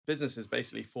Business is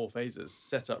basically 4 phases: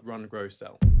 set up, run, grow,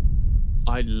 sell.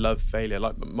 I love failure.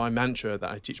 Like my mantra that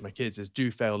I teach my kids is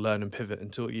do, fail, learn, and pivot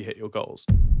until you hit your goals.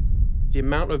 The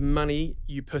amount of money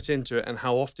you put into it and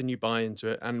how often you buy into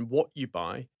it and what you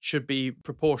buy should be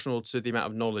proportional to the amount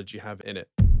of knowledge you have in it.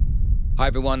 Hi,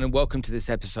 everyone, and welcome to this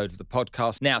episode of the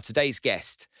podcast. Now, today's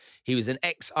guest, he was an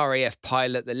ex-RAF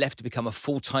pilot that left to become a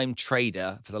full-time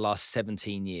trader for the last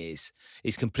 17 years.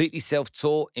 He's completely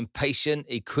self-taught, impatient.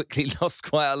 He quickly lost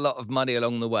quite a lot of money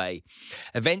along the way.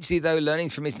 Eventually, though, learning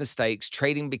from his mistakes,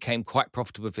 trading became quite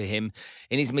profitable for him.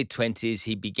 In his mid-20s,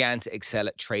 he began to excel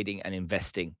at trading and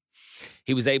investing.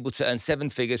 He was able to earn 7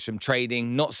 figures from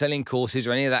trading, not selling courses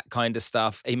or any of that kind of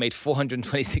stuff. He made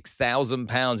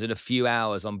 £426,000 in a few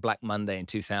hours on Black Monday in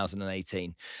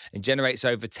 2018 and generates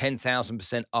over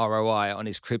 10,000% ROI on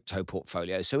his crypto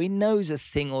portfolio. So he knows a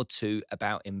thing or two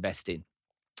about investing.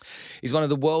 He's one of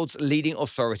the world's leading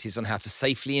authorities on how to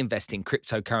safely invest in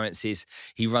cryptocurrencies.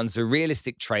 He runs The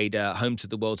Realistic Trader, home to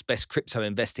the world's best crypto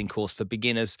investing course for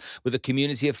beginners with a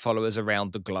community of followers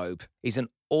around the globe. He's an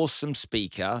awesome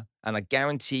speaker, and I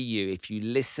guarantee you, if you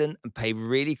listen and pay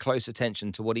really close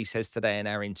attention to what he says today in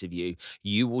our interview,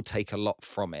 you will take a lot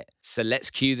from it. So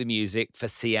let's cue the music for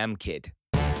Siam Kidd.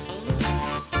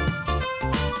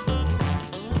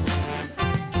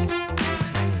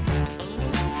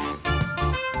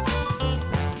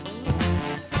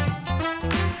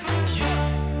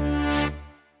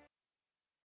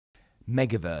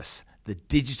 Megaverse, the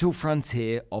digital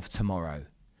frontier of tomorrow.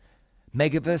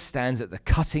 Megaverse stands at the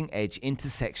cutting-edge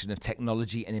intersection of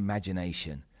technology and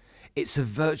imagination. It's a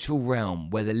virtual realm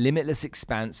where the limitless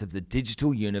expanse of the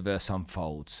digital universe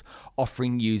unfolds,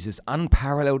 offering users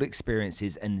unparalleled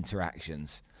experiences and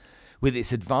interactions. With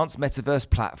its advanced metaverse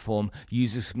platform,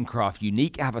 users can craft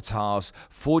unique avatars,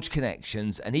 forge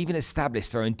connections, and even establish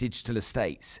their own digital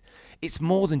estates. It's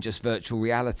more than just virtual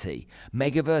reality.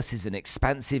 Megaverse is an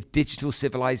expansive digital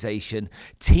civilization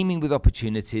teeming with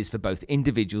opportunities for both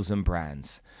individuals and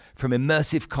brands. From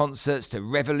immersive concerts to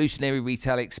revolutionary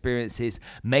retail experiences,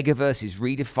 Megaverse is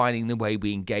redefining the way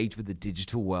we engage with the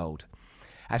digital world.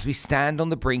 As we stand on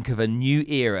the brink of a new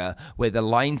era where the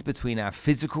lines between our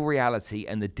physical reality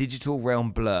and the digital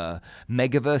realm blur,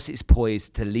 Megaverse is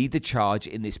poised to lead the charge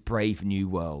in this brave new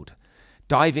world.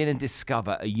 Dive in and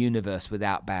discover a universe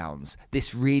without bounds.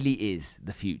 This really is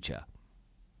the future.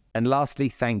 And lastly,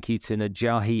 thank you to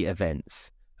Najahi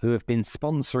Events, who have been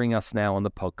sponsoring us now on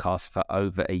the podcast for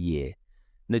over a year.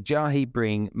 Najahi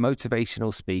bring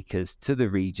motivational speakers to the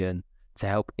region to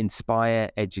help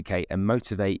inspire, educate, and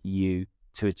motivate you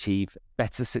to achieve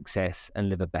better success and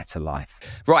live a better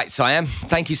life. Right, Siam,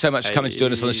 thank you so much for coming to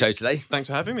join us on the show today. Thanks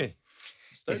for having me.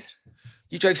 Stoked.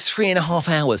 You drove 3.5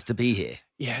 hours to be here.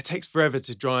 Yeah, it takes forever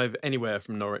to drive anywhere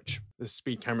from Norwich. There's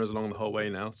speed cameras along the whole way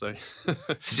now, so... So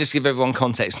just give everyone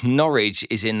context, Norwich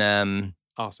is in...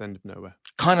 arse end of nowhere.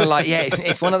 Kind of like, yeah,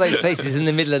 it's one of those places in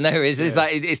the middle of nowhere. It's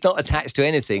like it's not attached to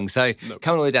anything. So coming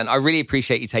all the way down, I really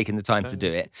appreciate you taking the time to do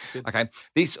it. Good. Okay,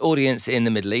 this audience in the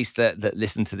Middle East that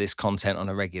listen to this content on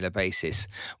a regular basis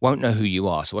won't know who you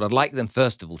are. So what I'd like them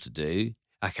first of all to do,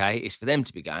 okay, is for them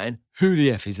to be going, who the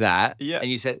F is that? Yeah.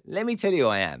 And you said, let me tell you who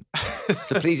I am.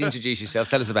 So please introduce yourself.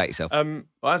 Tell us about yourself. Well,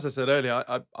 as I said earlier,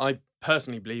 I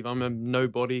personally believe I'm a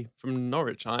nobody from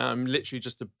Norwich. I'm literally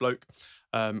just a bloke.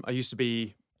 I used to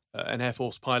be an Air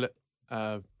Force pilot,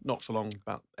 not for long,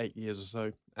 about 8 years or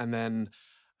so. And then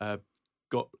I've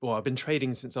been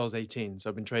trading since I was 18. So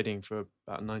I've been trading for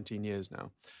about 19 years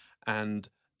now. And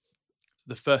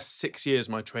the first 6 years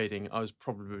of my trading, I was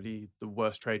probably the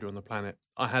worst trader on the planet.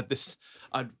 I had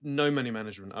no money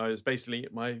management. I was basically,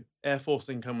 my Air Force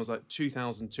income was like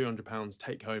 £2,200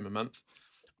 take home a month.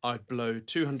 I'd blow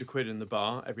 200 quid in the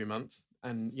bar every month.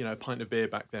 And, a pint of beer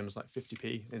back then was like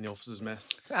 50p in the officer's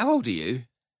mess. How old are you?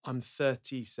 I'm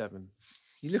 37.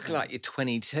 You look like you're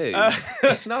 22.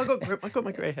 No, I've got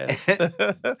my grey hairs.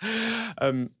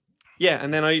 Yeah,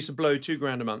 and then I used to blow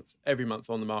 £2,000 every month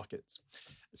on the markets.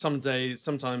 Sometimes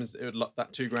that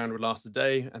 £2,000 would last a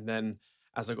day, and then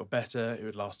as I got better, it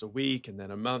would last a week and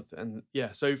then a month. And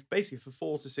yeah, so basically for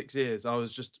 4 to 6 years, I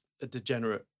was just a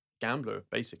degenerate gambler,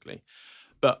 basically.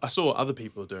 But I saw other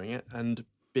people doing it and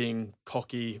being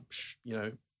cocky,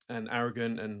 and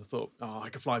arrogant, and thought, I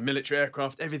could fly military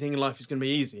aircraft. Everything in life is going to be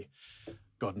easy.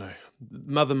 God, no.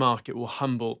 Mother market will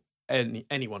humble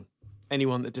anyone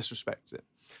that disrespects it,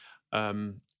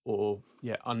 or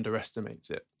underestimates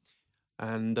it.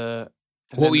 And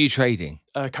what were you trading?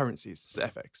 Currencies, so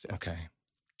FX. Yeah. Okay.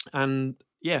 And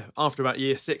yeah, after about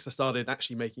year 6, I started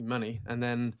actually making money, and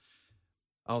then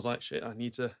I was like, shit, I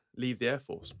need to leave the Air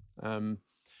Force.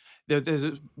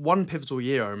 There's one pivotal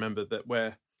year I remember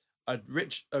where I'd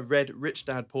read Rich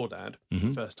Dad Poor Dad for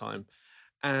the first time,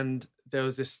 and there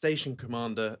was this station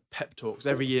commander pep talks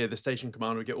every year. The station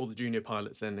commander would get all the junior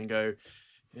pilots in and go,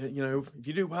 you know, if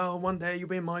you do well, one day you'll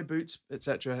be in my boots,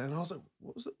 etc. And I was like,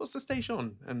 what's the station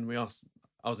on? And we asked.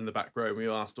 I was in the back row. And we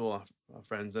asked all our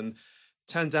friends, and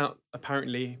turns out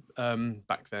apparently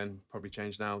back then, probably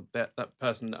changed now, that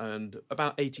person earned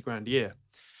about 80 grand a year.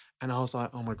 And I was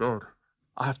like, oh my God,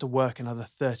 I have to work another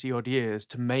 30 odd years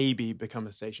to maybe become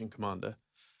a station commander.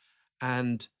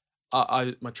 And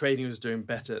my trading was doing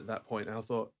better at that point. And I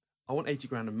thought, I want 80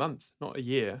 grand a month, not a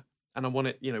year. And I want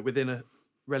it, you know, within a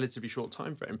relatively short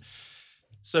time frame.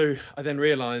 So I then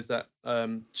realized that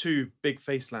two big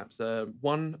face slaps.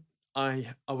 One,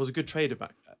 I was a good trader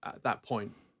back at that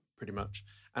point, pretty much.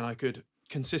 And I could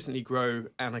consistently grow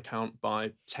an account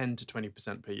by 10 to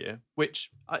 20% per year,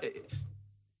 which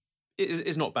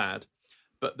is not bad.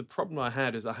 But the problem I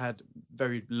had is I had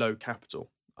very low capital.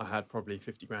 I had probably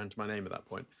 50 grand to my name at that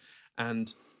point.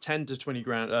 And 10 to 20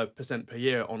 grand percent per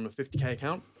year on a 50k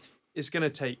account is going to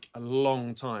take a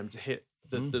long time to hit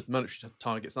the monetary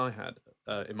targets I had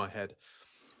in my head.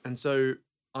 And so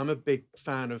I'm a big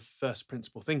fan of first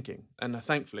principle thinking. And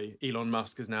thankfully, Elon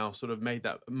Musk has now sort of made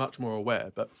that much more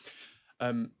aware. But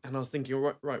and I was thinking,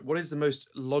 right, what is the most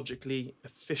logically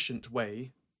efficient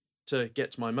way to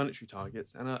get to my monetary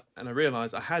targets? And I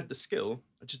realized I had the skill,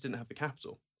 I just didn't have the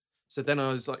capital. So then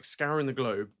I was like scouring the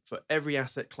globe for every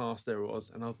asset class there was,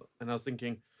 and I was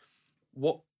thinking,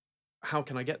 how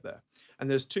can I get there? And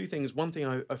there's two things. One thing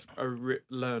I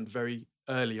learned very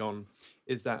early on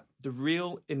is that the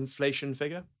real inflation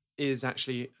figure is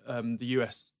actually the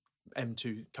US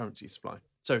M2 currency supply.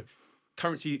 So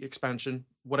currency expansion,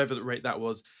 whatever the rate that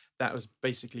was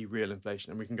basically real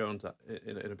inflation, and we can go on to that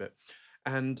in a bit.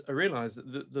 And I realized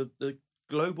that the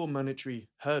global monetary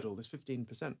hurdle is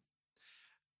 15%.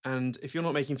 And if you're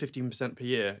not making 15% per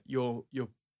year, you're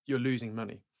losing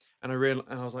money. And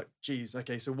I was like, geez,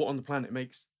 okay, so what on the planet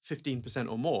makes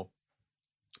 15% or more?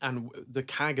 And the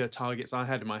CAGR targets I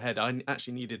had in my head, I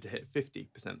actually needed to hit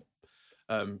 50%.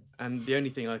 And the only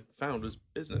thing I found was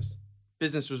business.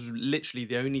 Business was literally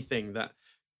the only thing that,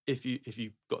 if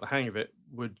you got the hang of it,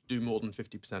 would do more than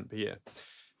 50% per year.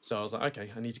 So I was like,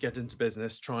 okay, I need to get into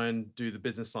business, try and do the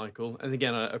business cycle. And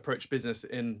again, I approached business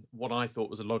in what I thought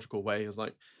was a logical way. I was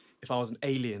like, if I was an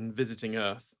alien visiting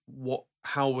Earth,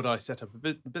 how would I set up a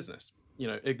business? You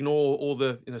know, ignore all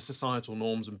the societal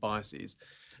norms and biases.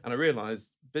 And I realized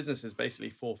business is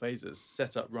basically 4 phases: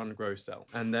 set up, run, grow, sell.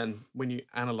 And then when you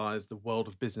analyze the world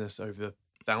of business over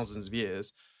thousands of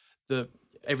years,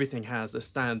 everything has a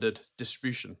standard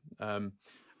distribution. And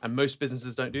most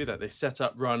businesses don't do that. They set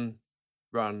up, run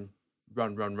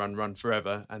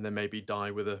forever, and then maybe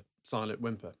die with a silent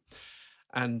whimper.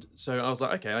 And so I was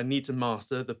like, okay, I need to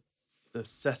master the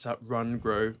set up, run,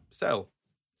 grow, sell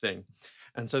thing.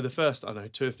 And so the first,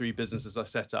 2 or 3 businesses I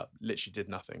set up literally did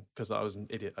nothing because I was an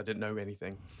idiot. I didn't know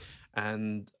anything.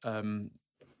 And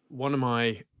one of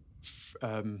my,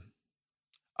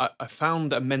 I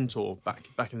found a mentor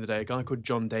back in the day, a guy called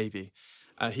John Davey.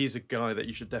 He's a guy that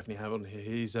you should definitely have on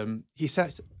here.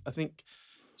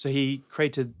 He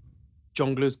created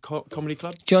Jongleurs Comedy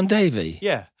Club. John Davey?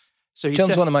 Yeah. So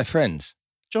John's one of my friends.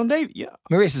 John Davey, yeah.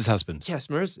 Marissa's husband. Yes,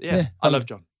 Marissa, yeah. I love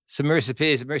John. So Marissa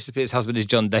Peer's husband is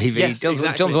John Davey. Yes, John's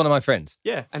exactly. one of my friends.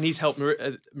 Yeah, and he's helped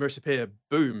Marissa Peer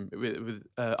boom with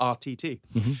RTT.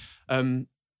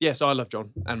 Mm-hmm. So I love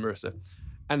John and Marissa.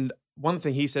 And one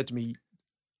thing he said to me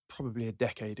probably a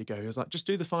decade ago, he was like, just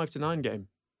do the 5 to 9 game.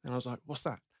 And I was like, what's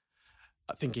that?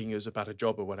 Thinking it was about a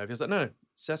job or whatever. He was like, no,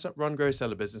 set up, run, grow,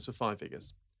 sell a business for 5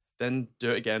 figures. Then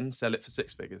do it again, sell it for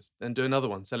 6 figures. Then do another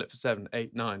one, sell it for 7,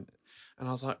 8, 9. And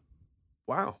I was like,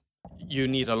 wow, you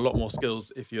need a lot more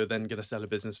skills if you're then going to sell a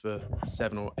business for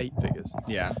 7 or 8 figures.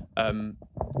 Yeah.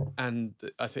 And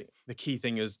I think the key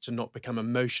thing is to not become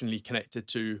emotionally connected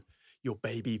to your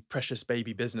precious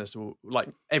baby business, or like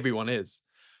everyone is.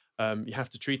 You have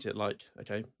to treat it like,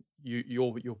 okay,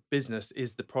 your business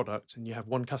is the product, and you have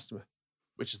one customer,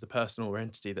 which is the person or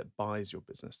entity that buys your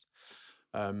business.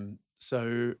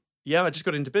 So yeah, I just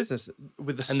got into business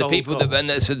with the sole goal.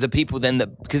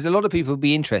 Because a lot of people will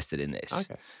be interested in this.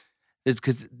 Okay.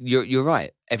 Because you're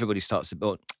right. Everybody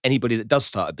anybody that does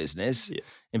start a business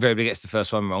invariably gets the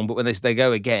first one wrong. But when they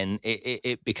go again,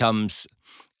 it becomes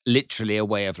literally a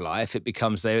way of life. It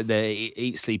becomes they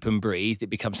eat, sleep, and breathe. It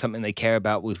becomes something they care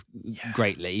about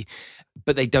greatly,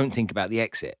 but they don't think about the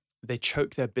exit. They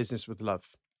choke their business with love.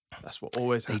 That's what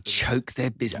always happens. They choke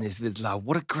their business with love.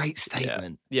 What a great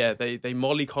statement. Yeah, they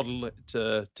mollycoddle it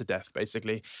to death,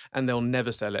 basically, and they'll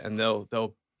never sell it, and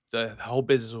the whole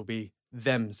business will be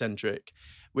them-centric.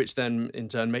 which then in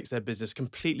turn makes their business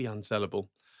completely unsellable.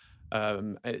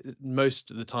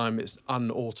 Most of the time it's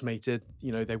unautomated.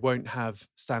 They won't have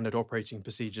standard operating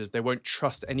procedures. They won't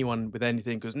trust anyone with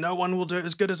anything because no one will do it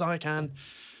as good as I can.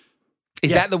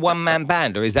 Is that the one-man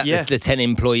band, or is that the 10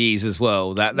 employees as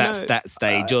well? That's No, that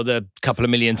stage, or the couple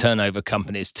of million turnover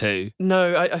companies too?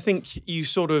 No, I think you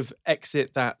sort of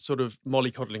exit that sort of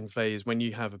mollycoddling phase when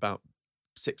you have about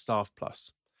 6 staff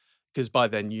plus, because by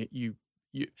then you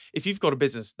if you've got a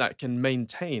business that can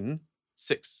maintain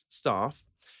 6 staff,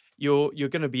 you're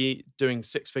going to be doing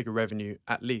 6-figure revenue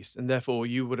at least, and therefore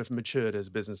you would have matured as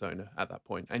a business owner at that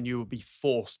point, and you will be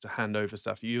forced to hand over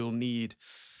stuff. You'll need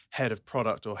head of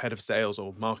product or head of sales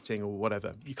or marketing or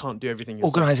whatever. You can't do everything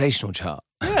yourself. Organizational chart.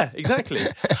 Yeah, exactly.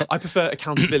 I prefer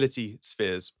accountability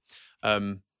spheres.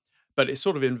 But it's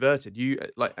sort of inverted. You,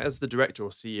 like, as the director or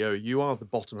CEO, you are the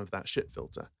bottom of that shit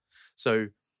filter. So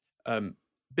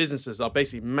businesses are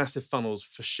basically massive funnels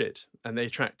for shit, and they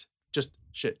attract just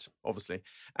shit, obviously.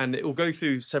 And it will go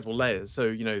through several layers.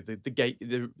 So,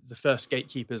 the first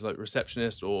gatekeepers like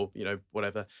receptionist or,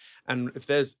 whatever. And if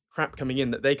there's crap coming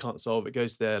in that they can't solve, it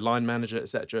goes to their line manager,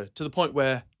 etc., to the point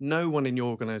where no one in your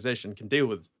organization can deal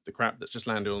with the crap that's just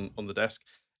landed on the desk,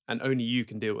 and only you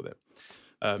can deal with it.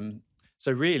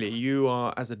 So really, you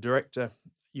are, as a director,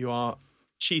 you are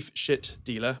chief shit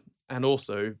dealer, and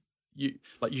also you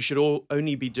should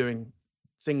only be doing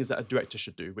things that a director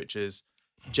should do, which is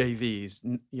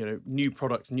JVs, new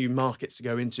products, new markets to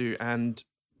go into, and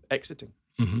exiting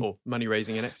or money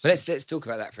raising and exiting. But let's talk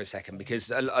about that for a second,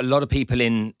 because a lot of people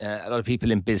in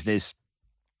business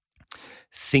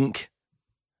think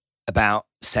about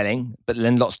selling, but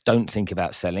then lots don't think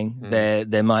about selling.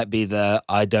 There might be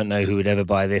I don't know who would ever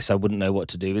buy this, I wouldn't know what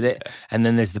to do with it. Yeah. And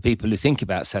then there's the people who think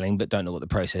about selling but don't know what the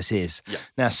process is. Yeah.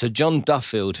 Now, so John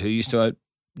Duffield, who used to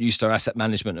asset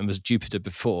management and was Jupiter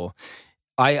before,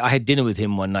 I had dinner with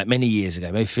him one night many years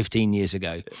ago, maybe 15 years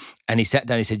ago, and he sat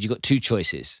down, he said, you've got 2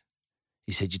 choices.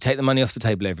 He said, you take the money off the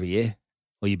table every year,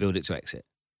 or you build it to exit.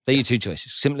 They're your 2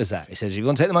 choices. Simple as that. He said, if you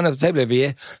want to take the money off the table every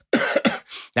year,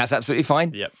 that's absolutely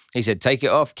fine. Yep. He said, take it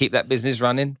off, keep that business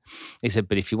running. He said,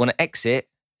 but if you want to exit,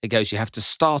 it goes, you have to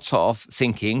start off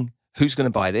thinking, who's going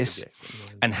to buy this?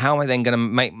 And how am I then going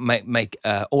to make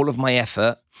all of my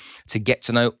effort to get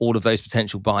to know all of those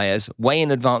potential buyers way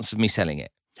in advance of me selling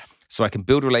it? So I can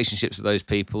build relationships with those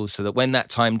people so that when that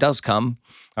time does come,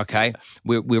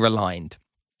 we're aligned.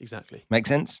 Exactly. Make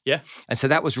sense? Yeah. And so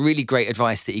that was really great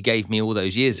advice that he gave me all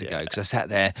those years ago, because I sat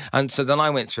there. And so then I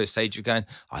went through a stage of going,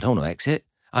 I don't want to exit.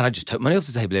 And I just took money off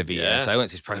the table every year. So I went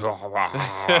to this program.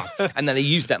 And then I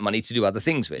used that money to do other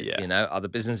things with, other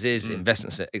businesses,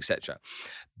 investments, etc.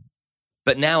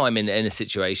 But now I'm in a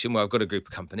situation where I've got a group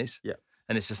of companies. Yeah.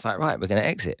 And it's just like, right, we're going to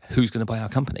exit. Who's going to buy our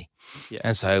company? Yeah.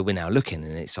 And so we're now looking,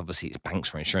 and it's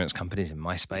banks or insurance companies in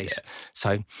my space. Yeah.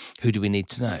 So who do we need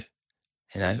to know?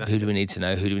 Exactly. Who do we need to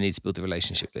know? Who do we need to build the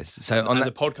relationship with? So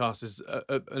the podcast is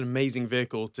an amazing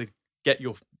vehicle to get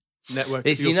your network.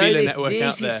 This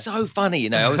is so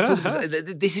funny. I was talking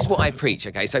this is what I preach.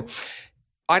 Okay, so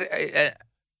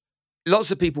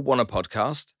lots of people want a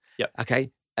podcast. Yep.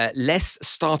 Okay, less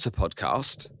start a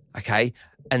podcast. Okay,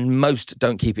 and most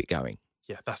don't keep it going.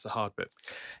 Yeah, that's the hard bit.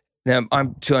 Now,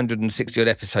 I'm 260 odd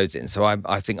episodes in, so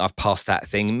I think I've passed that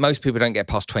thing. Most people don't get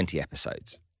past 20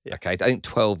 episodes. Yeah. Okay, I think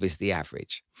 12 is the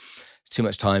average. It's too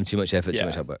much time, too much effort, too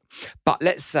much hard work. But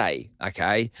let's say,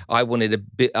 I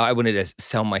wanted to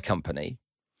sell my company.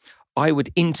 I would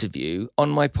interview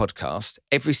on my podcast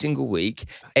every single week,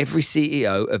 every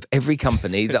CEO of every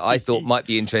company that I thought might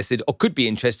be interested or could be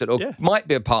interested or might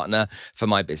be a partner for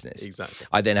my business. Exactly.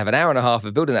 I then have an hour and a half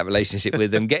of building that relationship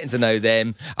with them, getting to know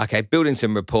them, building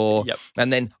some rapport. Yep.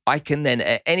 And then I can then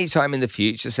at any time in the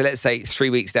future, so let's say 3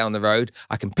 weeks down the road,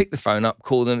 I can pick the phone up,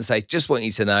 call them and say, just want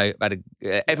you to know,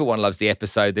 everyone loves the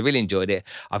episode. They really enjoyed it.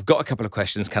 I've got a couple of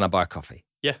questions. Can I buy a coffee?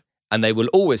 Yeah. And they will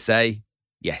always say,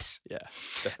 yes. Yeah.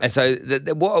 Definitely. And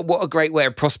so what a great way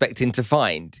of prospecting to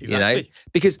find,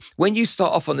 because when you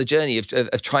start off on the journey of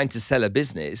trying to sell a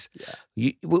business,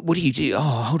 what do you do? Oh,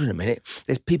 hold on a minute.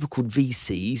 There's people called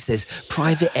VCs, there's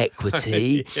private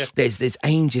equity, there's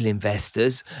angel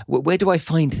investors. Where do I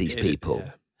find these people?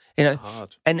 It's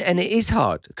hard. And it is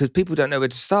hard because people don't know where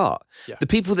to start. Yeah. The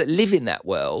people that live in that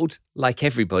world, like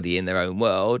everybody in their own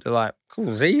world, are like, cool,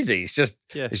 it's easy. It's just,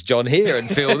 it's John here and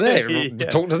Phil there.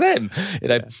 Talk to them,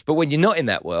 But when you're not in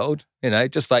that world,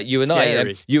 just like you and I,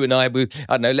 I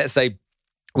don't know, let's say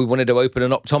we wanted to open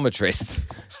an optometrist.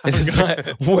 And it's like,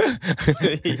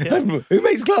 who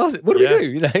makes glasses? What do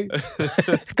we do?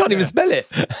 Can't even spell it.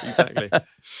 Exactly.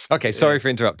 Okay, sorry for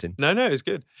interrupting. No, it's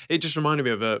good. It just reminded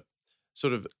me of a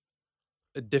sort of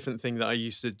a different thing that I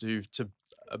used to do to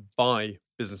buy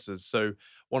businesses. So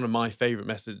one of my favorite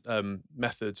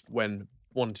methods when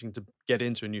wanting to get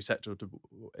into a new sector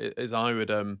is I would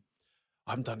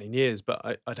I haven't done it in years,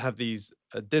 but I'd have these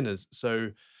dinners.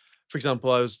 So, for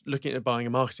example, I was looking at buying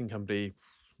a marketing company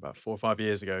about 4 or 5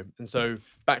 years ago, and so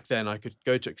back then I could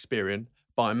go to Experian,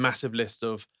 buy a massive list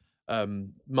of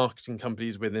marketing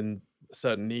companies within a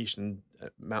certain niche and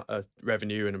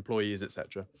revenue and employees,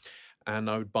 etc. And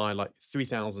I would buy like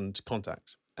 3,000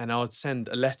 contacts, and I would send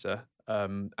a letter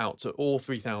out to all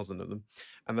 3,000 of them,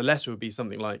 and the letter would be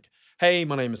something like, "Hey,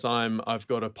 my name is Simon. I've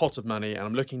got a pot of money, and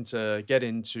I'm looking to get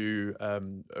into a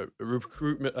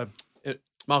recruitment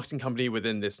marketing company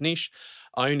within this niche.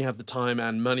 I only have the time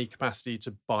and money capacity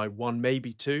to buy one,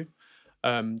 maybe two,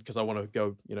 because I want to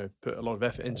go, put a lot of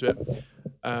effort into it.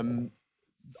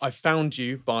 I found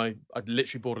you I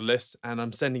literally bought a list, and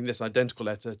I'm sending this identical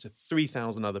letter to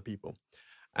 3,000 other people.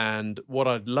 And what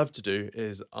I'd love to do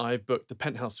is I've booked the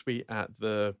penthouse suite at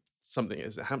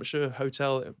is it Hampshire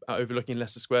Hotel overlooking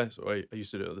Leicester Square. So I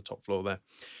used to do it at the top floor there.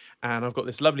 And I've got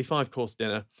this lovely 5-course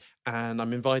dinner, and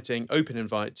I'm open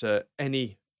invite to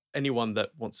anyone that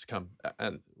wants to come,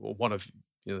 or one of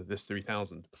this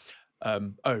 3,000.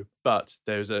 But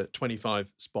there's a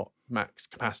 25 spot max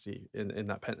capacity in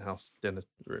that penthouse dinner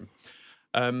room.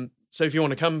 So if you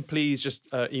want to come, please just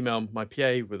email my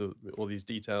PA with all these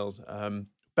details.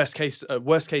 Worst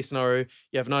case scenario,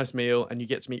 you have a nice meal and you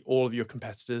get to meet all of your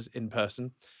competitors in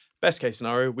person. Best case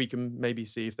scenario, we can maybe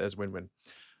see if there's a win-win.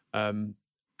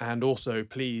 And also,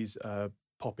 please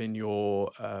pop in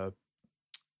your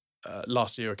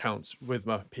last year accounts with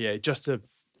my PA just to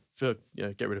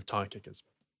get rid of tire kickers.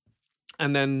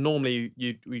 And then normally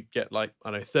we get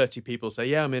 30 people say,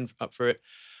 yeah, I'm up for it.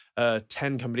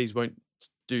 10 companies won't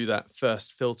do that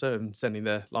first filter and sending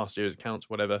their last year's accounts,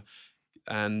 whatever.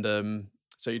 And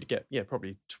so you'd get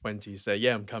probably 20 say,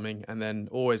 yeah, I'm coming. And then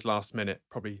always last minute,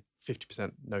 probably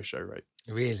 50% no-show rate.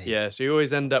 Really? Yeah, so you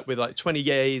always end up with 20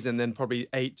 yays and then probably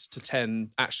 8 to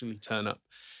 10 actually turn up.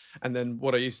 And then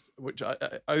what I used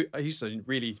to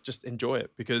really just enjoy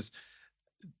it, because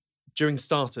during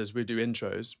starters, we do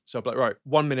intros. So I'd be like, right,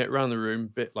 1 minute around the room,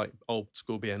 bit like old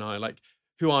school BNI, like,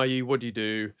 who are you? What do you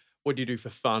do? What do you do for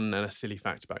fun? And a silly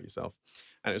fact about yourself.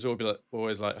 And it was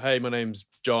always like, hey, my name's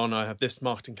John. I have this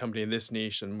marketing company in this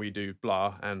niche and we do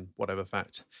blah and whatever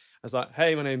fact. I was like,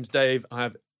 hey, my name's Dave. I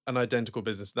have an identical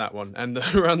business to that one. And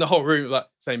around the whole room, like,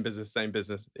 same business.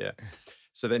 Yeah.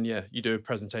 So then, you do a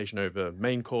presentation over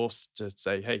main course to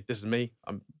say, hey, this is me.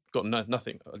 I'm got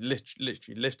nothing. I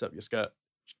literally lift up your skirt,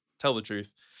 tell the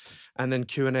truth, and then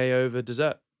Q&A over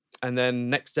dessert. And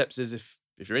then next steps is if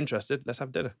you're interested, let's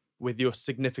have dinner with your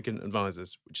significant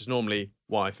advisors, which is normally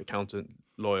wife, accountant,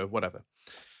 lawyer, whatever.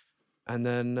 And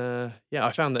then,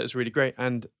 I found that it's really great.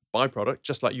 And byproduct,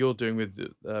 just like you're doing with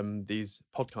these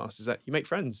podcasts, is that you make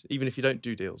friends, even if you don't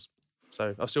do deals.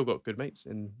 So I've still got good mates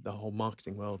in the whole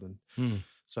marketing world. And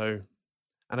so,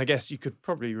 and I guess you could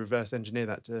probably reverse engineer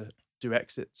that to do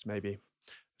exits, maybe.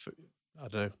 I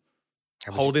don't know.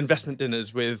 Hold investment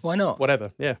dinners with... Why not?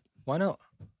 Whatever, yeah. Why not?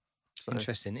 So,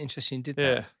 Interesting you did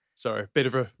that. Yeah. Sorry, bit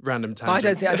of a random tangent. I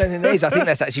don't think there is. I think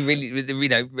that's actually really,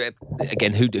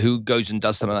 again, who goes and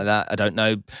does something like that? I don't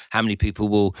know how many people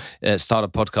will start a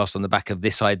podcast on the back of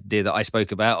this idea that I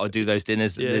spoke about, or do those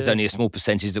dinners. Yeah. There's only a small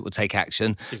percentage that will take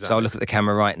action. Exactly. So I'll look at the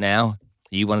camera right now. Are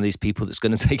you one of these people that's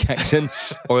going to take action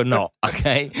or not?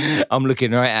 Okay. I'm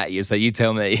looking right at you, so you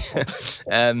tell me.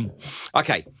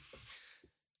 Okay.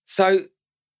 So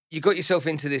you got yourself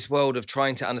into this world of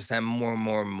trying to understand more and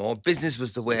more and more. Business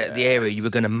was the area you were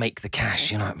going to make the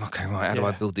cash. You're like, okay, right, how do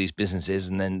I build these businesses?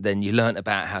 And then you learn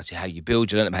about how you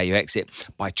build, you learn about how you exit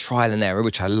by trial and error,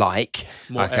 which I like.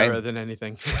 More error than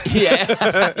anything.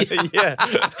 Yeah.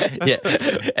 Yeah.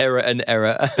 Error and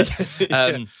error.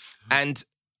 And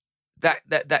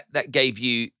that gave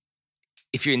you,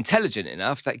 if you're intelligent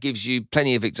enough, that gives you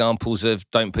plenty of examples of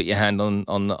don't put your hand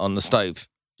on the stove.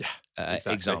 Yeah,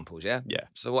 exactly. Examples, yeah? Yeah.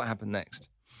 So what happened next?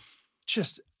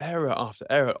 Just error after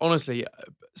error. Honestly,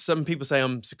 some people say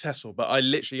I'm successful, but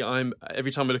every time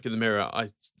I look in the mirror,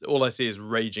 all I see is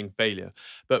raging failure.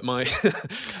 But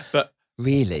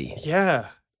Really? Yeah.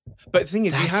 But the thing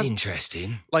is, that's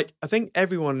interesting. Like, I think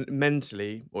everyone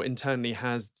mentally or internally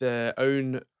has their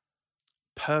own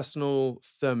personal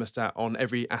thermostat on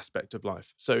every aspect of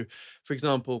life. So, for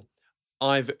example,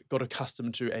 I've got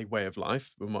accustomed to a way of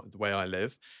life, the way I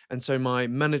live. And so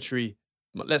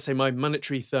let's say my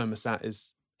monetary thermostat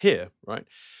is here, right?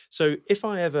 So if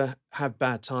I ever have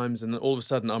bad times and all of a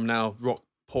sudden I'm now rock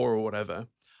poor or whatever,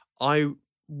 I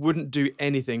wouldn't do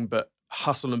anything but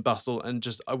hustle and bustle and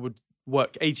I would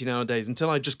work 18-hour days until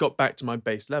I just got back to my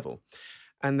base level.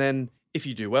 And then if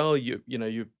you do well, you're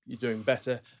doing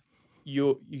better.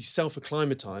 You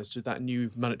self-acclimatize to that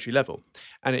new monetary level.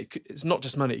 And it's not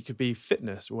just money, it could be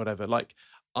fitness or whatever. Like,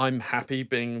 I'm happy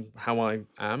being how I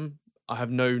am. I have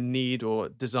no need or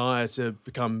desire to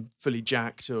become fully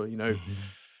jacked or,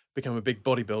 become a big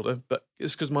bodybuilder. But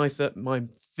it's because my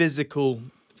physical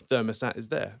thermostat is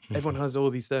there. Everyone has all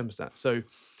these thermostats. So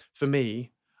for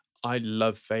me, I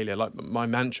love failure. Like, my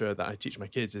mantra that I teach my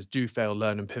kids is do fail,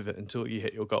 learn and pivot until you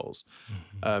hit your goals.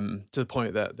 To the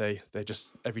point that they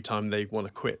just, every time they want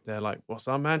to quit, they're like, what's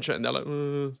our mantra? And they're like,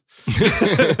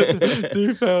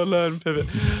 do fail, learn, pivot.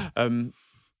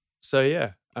 So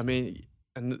yeah, I mean,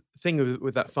 and the thing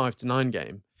with that 5 to 9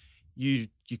 game, you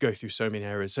go through so many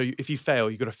errors. So if you fail,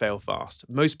 you've got to fail fast.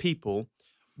 Most people,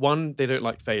 one, they don't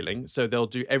like failing, so they'll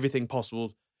do everything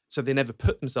possible. So they never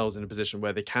put themselves in a position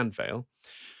where they can fail.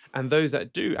 And those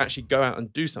that do actually go out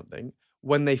and do something,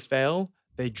 when they fail,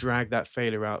 they drag that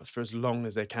failure out for as long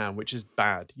as they can, which is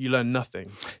bad. You learn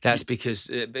nothing. That's because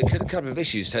a couple of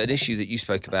issues. So an issue that you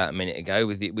spoke about a minute ago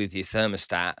with your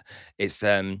thermostat, it's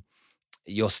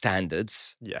your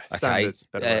standards. Yeah, okay? standards.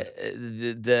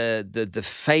 The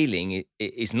failing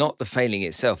is not the failing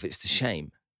itself; it's the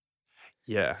shame.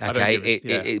 Yeah.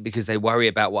 Okay. Because they worry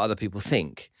about what other people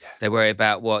think. Yeah. They worry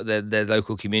about what their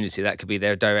local community. That could be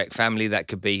their direct family. That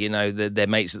could be, their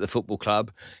mates at the football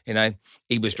club.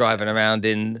 He was driving around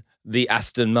in the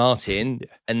Aston Martin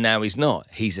and now he's not.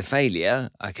 He's a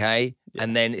failure. Okay. Yeah.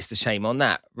 And then it's the shame on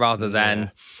that rather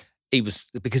than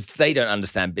because they don't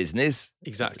understand business.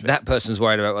 Exactly. That person's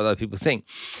worried about what other people think.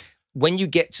 When you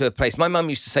get to a place, my mum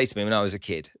used to say to me when I was a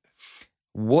kid,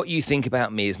 what you think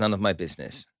about me is none of my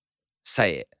business.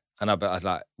 Say it. And I'd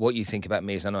like, what you think about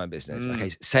me is none of my business. Okay,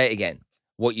 say it again.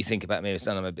 What you think about me is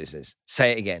none of my business.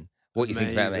 Say it again. What you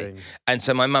think about me. And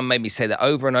so my mum made me say that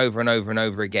over and over and over and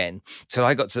over again till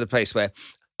I got to the place where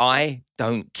I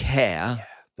don't care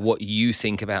what you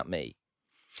think about me.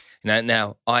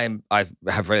 Now I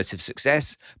have relative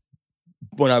success.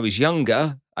 When I was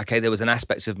younger, okay, there was an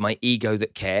aspect of my ego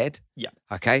that cared. Yeah.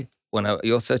 Okay.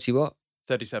 You're 30 what?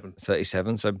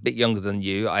 37, so a bit younger than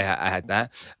you. I had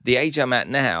that. The age I'm at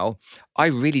now, I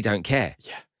really don't care.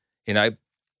 Yeah.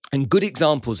 And good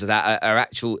examples of that are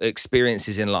actual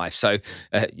experiences in life. So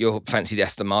your fancied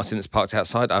Aston Martin that's parked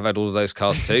outside, I've had all of those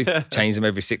cars too. Change them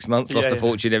every 6 months, lost a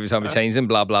fortune every time we change them,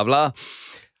 blah, blah, blah.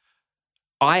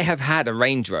 I have had a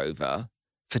Range Rover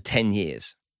for 10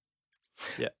 years.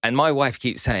 Yeah. And my wife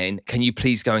keeps saying, can you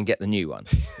please go and get the new one?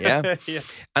 Yeah. Yeah.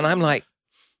 And I'm like,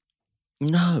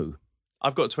 no.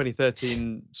 I've got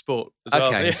 2013 Sport as well.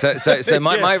 Okay, so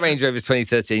my Range Rover is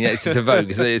 2013. It's a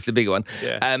Vogue, so it's the bigger one.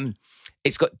 Yeah.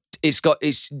 It's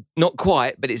not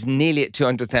quite, but it's nearly at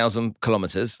 200,000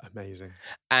 kilometers. Amazing.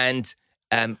 And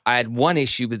I had one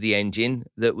issue with the engine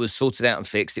that was sorted out and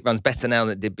fixed. It runs better now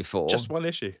than it did before. Just one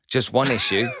issue.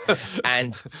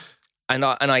 and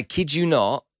I kid you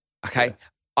not. Okay,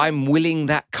 I'm willing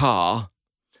that car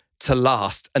to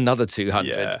last another 200.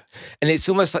 Yeah. And it's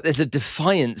almost like there's a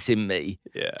defiance in me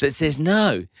that says,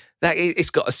 no, that it's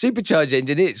got a supercharged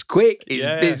engine, it's quick,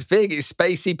 it's big, it's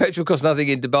spacey, petrol costs nothing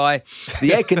in Dubai.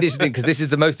 The air conditioning, because this is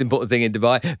the most important thing in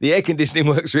Dubai, the air conditioning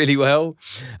works really well.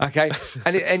 Okay.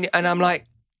 And I'm like,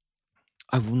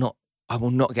 I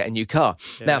will not get a new car.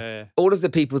 Now, all of the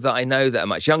people that I know that are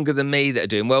much younger than me, that are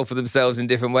doing well for themselves in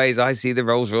different ways, I see the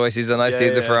Rolls Royces and I see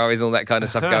the Ferraris and all that kind of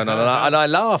stuff going on. And I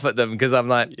laugh at them because I'm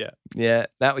like,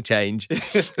 that would change.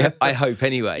 I hope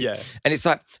anyway. Yeah. And it's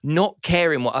like not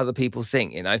caring what other people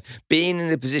think, being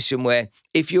in a position where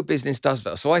if your business does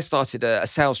well. So I started a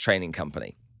sales training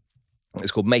company.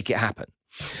 It's called Make It Happen.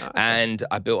 And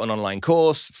I built an online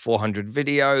course, 400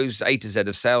 videos, A to Z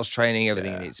of sales training,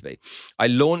 everything it needs to be. I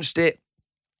launched it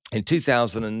in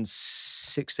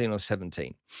 2016 or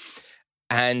 17.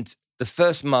 And the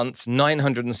first month,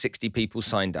 960 people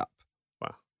signed up.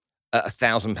 Wow. At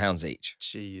 £1,000 each.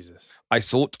 Jesus. I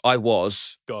thought I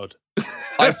was God.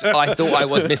 I thought I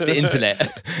was Mr.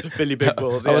 Internet. Billy Big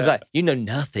Balls. I was like, you know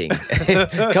nothing.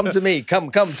 Come to me.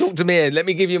 Come talk to me and let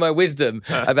me give you my wisdom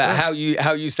about how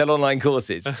you sell online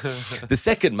courses. The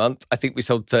second month, I think we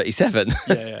sold 37.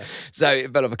 Yeah. So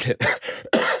it fell off a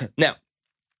cliff. Now,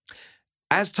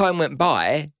 as time went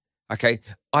by, okay,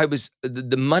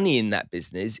 the money in that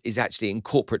business is actually in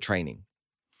corporate training.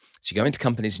 So you go into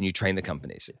companies and you train the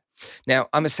companies. Now,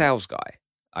 I'm a sales guy.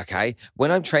 Okay,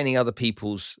 when I'm training other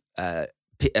people's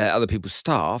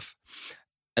staff,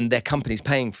 and their company's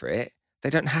paying for it, they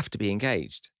don't have to be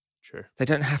engaged. Sure. They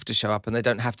don't have to show up, and they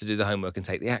don't have to do the homework and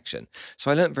take the action.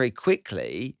 So I learned very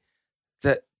quickly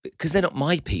that because they're not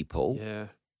my people,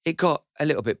 it got a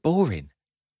little bit boring.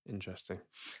 Interesting.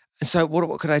 And so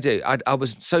what could I do? I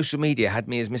was social media had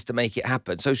me as Mr. Make It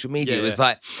Happen. Social media was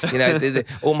like, you know,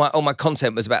 all my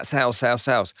content was about sales.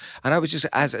 And I was just,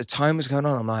 as time was going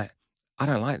on, I'm like, I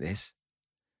don't like this.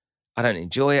 I don't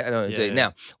enjoy it. I don't want to do it.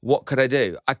 Now, what could I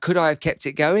do? Could I have kept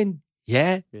it going?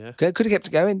 Yeah. Could have kept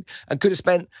it going and could have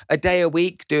spent a day a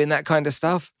week doing that kind of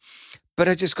stuff. But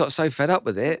I just got so fed up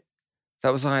with it that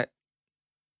I was like,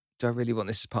 do I really want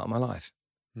this as part of my life?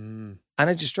 And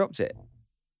I just dropped it.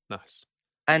 Nice.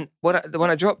 And when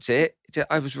I dropped it,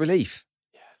 I was relief.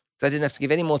 I didn't have to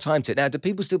give any more time to it. Now, do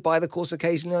people still buy the course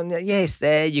occasionally? Yes,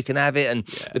 there, you can have it. And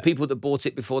the people that bought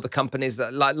it before, the companies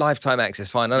that like lifetime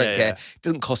access, fine, I don't care. It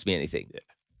doesn't cost me anything. Yeah.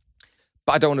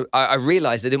 But I don't want to, I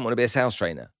realized I didn't want to be a sales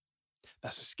trainer.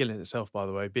 That's a skill in itself, by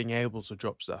the way, being able to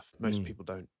drop stuff. Most people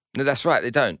don't. No, that's right,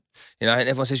 they don't. You know, and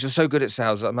everyone says, you're so good at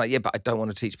sales. I'm like, yeah, but I don't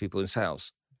want to teach people in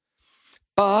sales.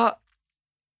 But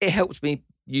it helped me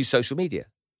use social media.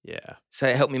 Yeah. So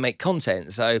it helped me make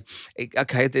content. So,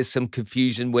 there's some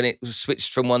confusion when it was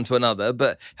switched from one to another,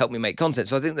 but helped me make content.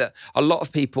 So I think that a lot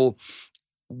of people,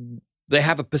 they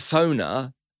have a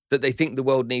persona that they think the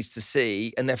world needs to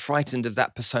see, and they're frightened of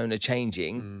that persona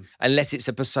changing unless it's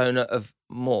a persona of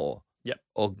more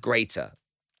or greater.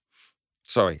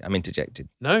 Sorry, I'm interjected.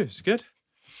 No, it's good.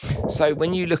 So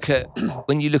when you look at,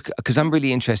 because I'm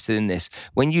really interested in this,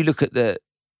 when you look at the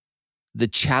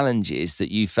challenges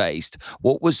that you faced,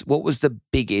 what was the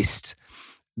biggest,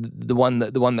 the one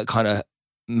that kind of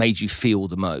made you feel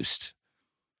the most?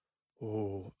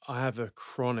 Oh, I have a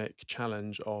chronic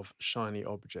challenge of shiny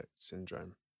object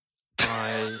syndrome.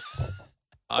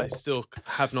 I still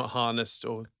have not harnessed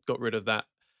or got rid of that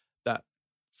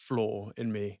flaw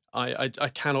in me. I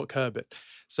cannot curb it.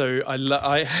 So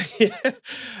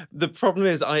the problem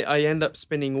is I end up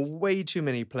spinning way too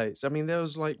many plates. I mean, there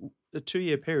was like a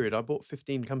 2-year period. I bought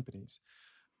 15 companies,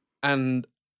 and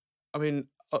I mean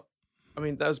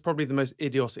that was probably the most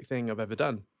idiotic thing I've ever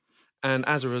done. And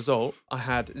as a result, I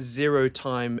had 0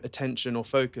 time, attention, or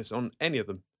focus on any of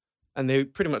them. And they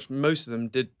pretty much, most of them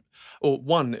did. Or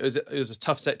one, it was a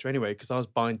tough sector anyway, because I was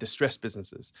buying distressed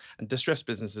businesses, and distressed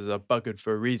businesses are buggered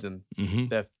for a reason.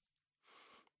 They're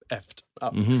effed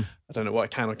up. I don't know what I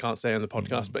can or can't say on the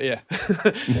podcast, but yeah.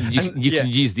 You can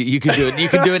use you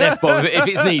can do an F-bomb if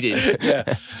it's needed.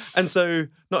 Yeah. And so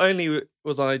not only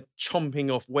was I chomping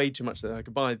off way too much that I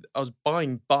could buy, I was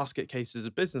buying basket cases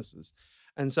of businesses.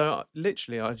 And so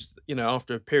literally I just,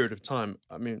 after a period of time,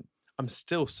 I mean, I'm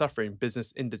still suffering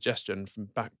business indigestion from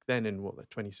back then in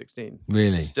 2016.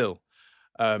 Really? Still.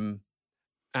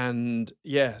 And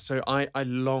yeah, so I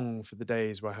long for the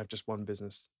days where I have just one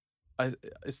business.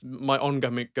 It's my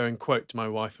ongoing quote to my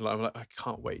wife. I'm like, I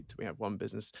can't wait till we have one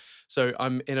business. So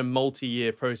I'm in a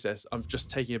multi-year process. I'm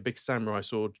just taking a big samurai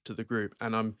sword to the group,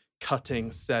 and I'm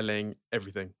cutting, selling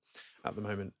everything at the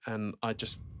moment. And I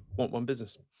just want one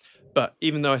business. But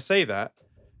even though I say that,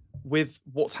 with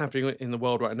what's happening in the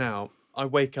world right now, I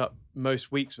wake up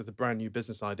most weeks with a brand new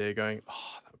business idea going,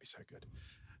 oh, that would be so good.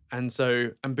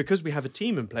 And because we have a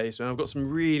team in place, and I've got some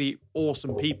really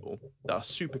awesome people that are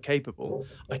super capable,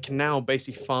 I can now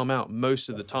basically farm out most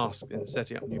of the tasks in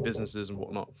setting up new businesses and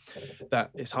whatnot.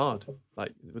 That it's hard.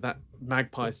 Like with that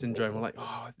magpie syndrome, I'm like,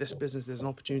 oh, this business, there's an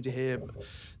opportunity here.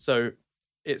 So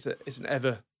it's an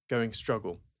ever going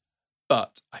struggle.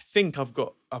 But I think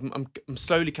I'm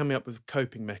slowly coming up with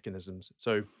coping mechanisms.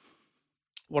 So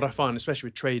what I find, especially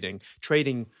with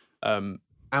trading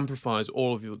amplifies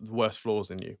all of the worst flaws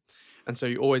in you. And so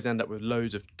you always end up with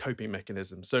loads of coping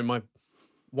mechanisms. So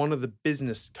one of the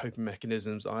business coping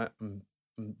mechanisms I'm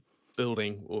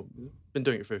building, or been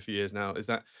doing it for a few years now, is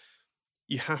that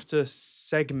you have to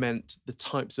segment the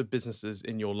types of businesses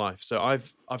in your life. So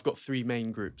I've got 3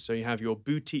 main groups. So you have your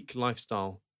boutique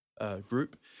lifestyle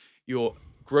group, your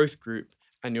growth group,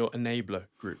 and your enabler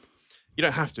group. You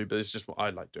don't have to, but it's just what I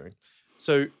like doing.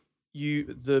 So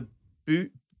the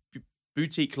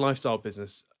boutique lifestyle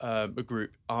business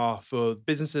group are for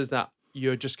businesses that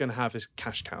you're just going to have as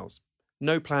cash cows.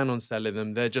 No plan on selling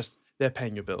them. They're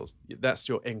paying your bills. That's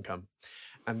your income.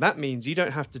 And that means you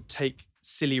don't have to take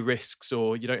silly risks,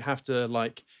 or you don't have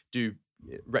to do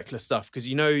reckless stuff, because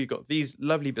you've got these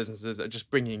lovely businesses that are just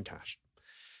bringing in cash.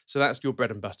 So that's your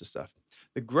bread and butter stuff.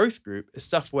 The growth group is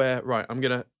stuff where, right, I'm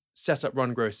going to set up,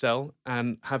 run, grow, sell,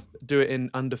 and do it in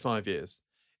under 5 years.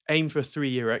 Aim for a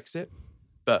 3-year exit,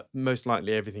 but most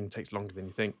likely everything takes longer than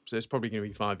you think. So it's probably going to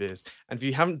be 5 years. And if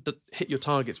you haven't hit your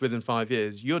targets within 5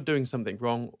 years, you're doing something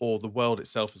wrong, or the world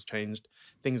itself has changed.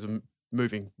 Things are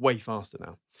moving way faster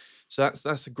now. So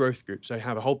that's the growth group. So you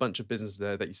have a whole bunch of businesses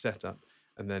there that you set up,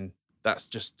 and then that's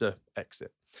just to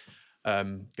exit.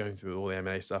 going through all the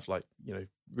M&A stuff, like,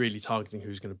 really targeting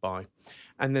who's going to buy.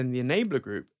 And then the enabler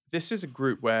group, this is a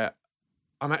group where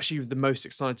I'm actually the most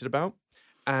excited about,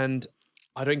 and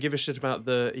I don't give a shit about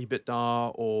the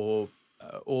EBITDA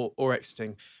or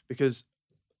exiting, because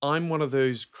I'm one of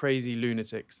those crazy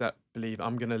lunatics that believe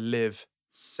I'm going to live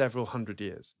several hundred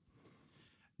years.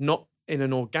 Not in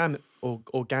an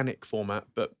organic format,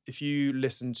 but if you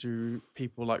listen to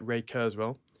people like Ray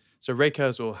Kurzweil, so Ray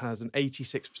Kurzweil has an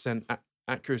 86%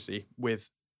 accuracy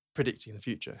with predicting the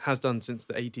future, has done since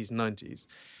the 80s and 90s,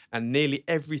 and nearly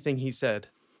everything he said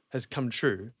has come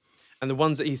true. And the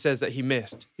ones that he says that he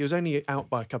missed, he was only out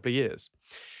by a couple of years.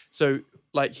 So,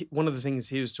 like, one of the things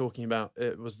he was talking about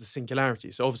was the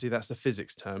singularity. So obviously that's the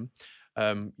physics term,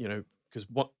 because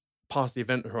what past the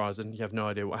event horizon, you have no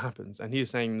idea what happens. And he was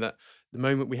saying that the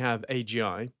moment we have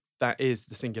AGI, that is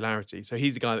the singularity. So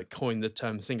he's the guy that coined the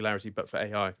term singularity, but for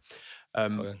AI.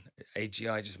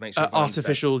 AGI, just make sure.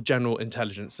 Artificial general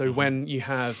intelligence. So when you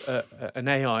have an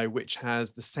AI which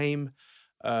has the same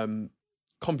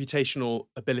computational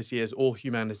ability as all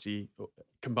humanity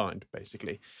combined,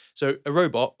 basically. So a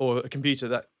robot or a computer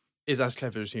that is as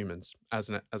clever as humans as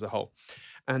a whole.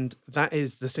 And that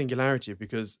is the singularity,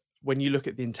 because when you look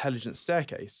at the intelligence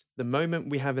staircase, the moment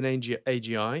we have an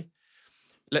AGI,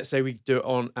 let's say we do it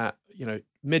on at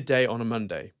midday on a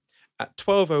Monday, at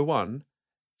 12:01,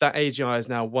 that AGI is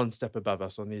now one step above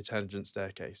us on the intelligence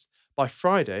staircase. By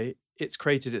Friday, it's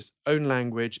created its own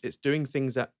language. It's doing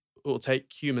things that will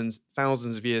take humans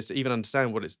thousands of years to even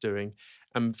understand what it's doing.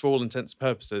 And for all intents and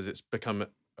purposes, it's become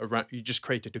you just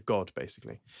created a god,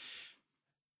 basically.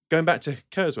 Going back to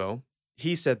Kurzweil,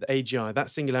 he said that AGI,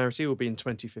 that singularity, will be in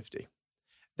 2050.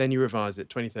 Then you revise it,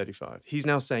 2035. He's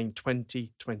now saying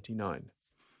 2029.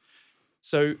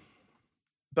 So,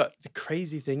 but the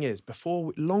crazy thing is,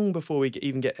 long before we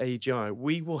even get AGI,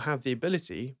 we will have the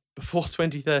ability before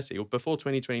 2030 or before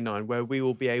 2029, where we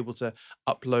will be able to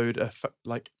upload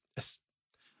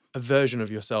a version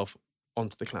of yourself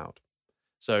onto the cloud.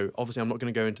 So obviously I'm not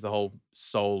going to go into the whole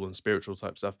soul and spiritual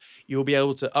type stuff. You'll be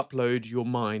able to upload your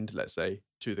mind, let's say,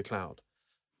 to the cloud.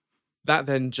 That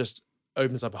then just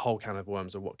opens up a whole can of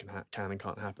worms of what can and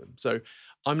can't happen. So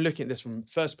I'm looking at this from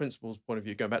first principles point of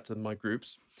view, going back to my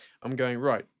groups. I'm going,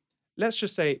 right, let's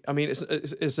just say, I mean,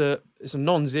 it's a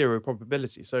non-zero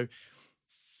probability. So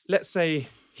let's say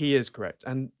he is correct,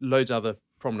 and loads of other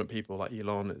prominent people like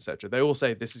Elon, etc. They all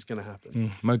say this is going to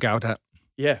happen. Mo Gaudat.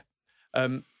 Yeah.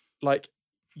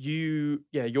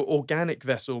 Your organic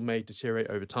vessel may deteriorate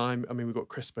over time. I mean, we've got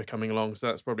CRISPR coming along, so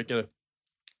that's probably going to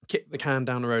kick the can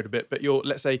down the road a bit. But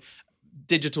let's say,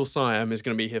 digital Siam is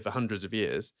going to be here for hundreds of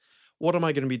years. What am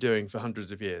I going to be doing for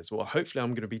hundreds of years? Well, hopefully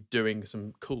I'm going to be doing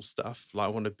some cool stuff. Like I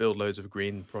want to build loads of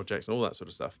green projects and all that sort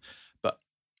of stuff. But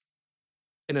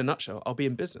in a nutshell, I'll be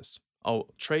in business. I'll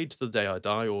trade to the day I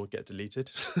die or get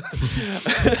deleted.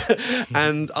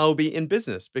 And I'll be in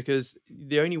business, because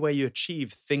the only way you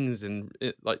achieve things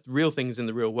real things in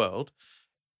the real world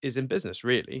is in business,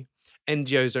 really.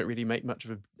 NGOs don't really make much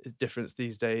of a difference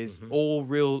these days. Mm-hmm. All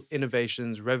real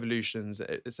innovations, revolutions,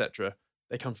 etc.,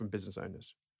 they come from business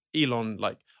owners. Elon,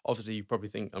 obviously you probably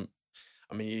think I'm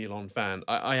an Elon fan.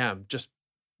 I am,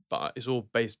 but it's all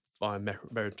based via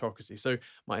meritocracy. So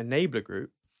my enabler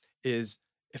group is,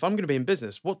 if I'm going to be in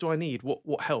business, what do I need?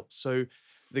 What helps? So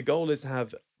the goal is to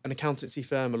have an accountancy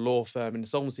firm, a law firm, an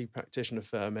insolvency practitioner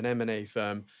firm, an M&A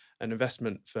firm, an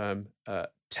investment firm,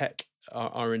 tech,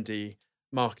 R&D,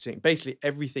 marketing, basically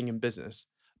everything in business.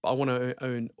 But I want to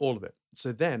own all of it.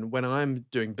 So then when I'm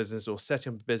doing business or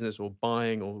setting up a business or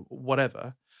buying or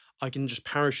whatever, I can just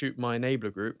parachute my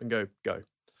enabler group and go.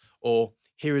 Or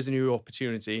here is a new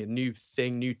opportunity, a new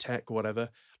thing, new tech or whatever,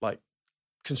 like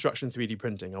construction 3D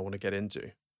printing I want to get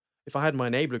into. If I had my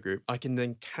enabler group, I can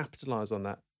then capitalize on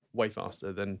that way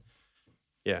faster than,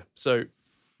 yeah. So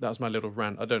that was my little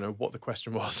rant. I don't know what the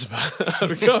question was, but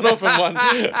I've gone off on one.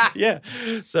 Yeah.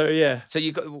 So yeah. So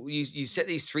you set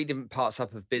these three different parts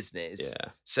up of business,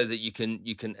 so that you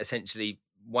can essentially,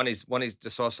 one is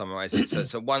just so I'll summarize it.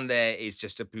 So one there is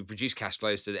just to produce cash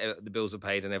flow so that the bills are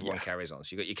paid and everyone carries on.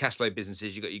 So you've got your cash flow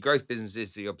businesses, you've got your growth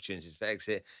businesses, so your opportunities for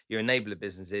exit, your enabler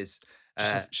businesses.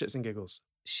 Shits and giggles.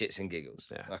 Shits and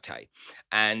giggles. Yeah. Okay.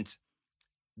 And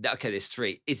there's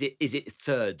three. Is it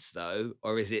thirds though,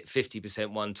 or is it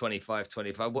 50% one, 25?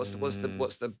 What's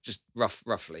the just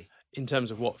roughly? In terms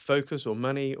of what, focus or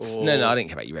money or No, I didn't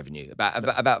care about your revenue.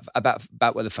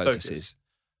 About where the focus is.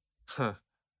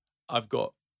 I've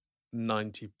got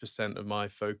 90% of my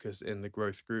focus in the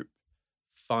growth group,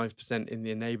 5% in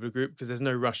the enabler group, because there's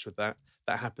no rush with that.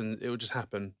 That happens. It will just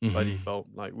happen by default.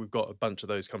 Like we've got a bunch of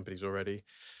those companies already.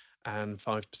 and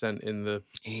 5% in the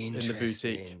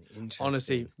boutique. Interesting.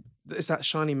 Honestly, it's that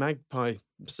shiny magpie,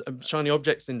 shiny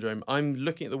object syndrome. I'm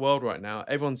looking at the world right now.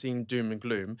 Everyone's seeing doom and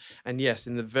gloom. And yes,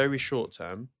 in the very short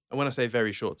term, and when I say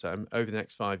very short term, over the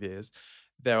next 5 years,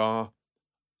 there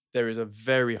is a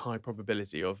very high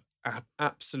probability of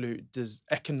absolute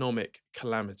economic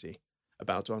calamity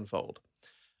about to unfold.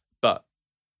 But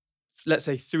let's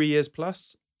say 3 years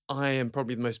plus, I am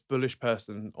probably the most bullish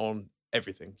person on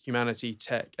everything, humanity,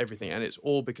 tech, everything. And it's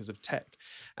all because of tech.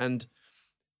 And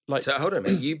like, So hold on a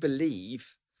minute. You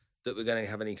believe that we're going to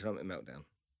have an economic meltdown?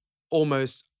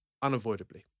 Almost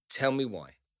unavoidably. Tell me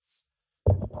why.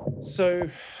 So,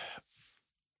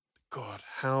 God,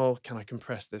 how can I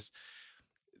compress this?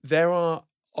 There are,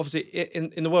 obviously,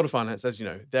 in the world of finance, as you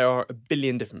know, there are a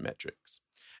billion different metrics.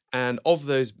 And of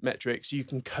those metrics, you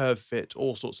can curve fit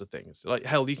all sorts of things. Like,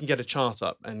 hell, you can get a chart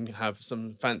up and have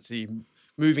some fancy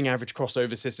moving average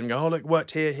crossover system. Go, oh, look,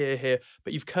 worked here, here, here.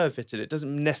 But you've curve fitted it. It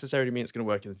doesn't necessarily mean it's going to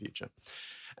work in the future.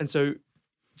 And so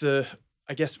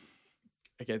I guess,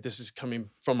 again, this is coming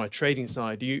from my trading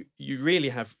side. You really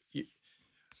have,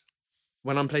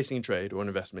 when I'm placing a trade or an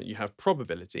investment, you have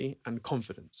probability and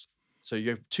confidence. So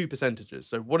you have two percentages.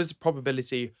 So what is the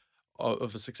probability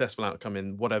of a successful outcome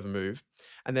in whatever move?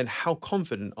 And then how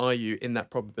confident are you in that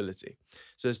probability?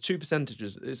 So there's two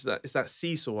percentages. It's that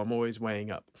seesaw I'm always weighing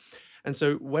up. And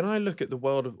so when I look at the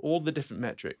world of all the different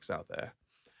metrics out there,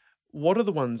 what are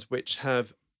the ones which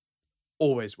have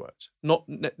always worked? Not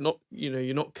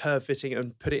you're not curve fitting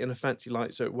and put it in a fancy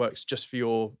light so it works just for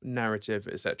your narrative,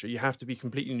 etc. You have to be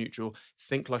completely neutral.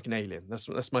 Think like an alien.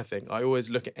 That's my thing. I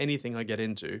always look at anything I get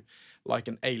into like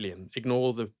an alien.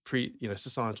 Ignore the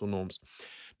societal norms.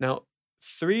 Now,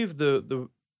 three of the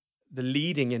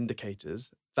leading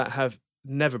indicators that have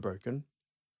never broken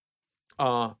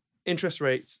are interest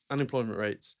rates, unemployment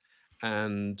rates,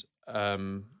 and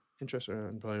interest rate,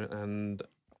 unemployment, and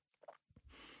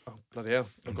oh bloody hell,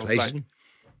 I've gone blank.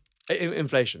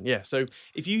 Inflation, yeah. So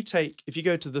if you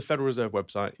go to the Federal Reserve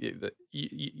website,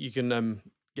 you can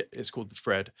get, it's called the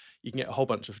FRED. You can get a whole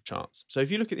bunch of charts. So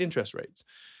if you look at interest rates,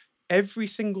 every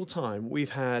single time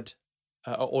we've had,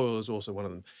 oil is also one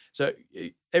of them. So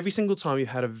every single time you've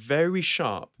had a very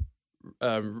sharp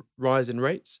rise in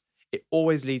rates, it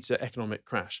always leads to economic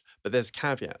crash. But there's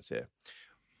caveats here.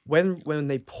 When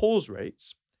they pause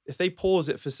rates, if they pause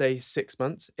it for, say, 6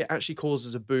 months, it actually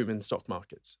causes a boom in stock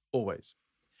markets, always.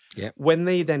 Yeah. When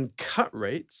they then cut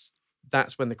rates,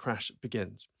 that's when the crash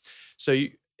begins. So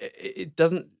it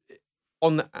doesn't,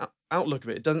 on the outlook of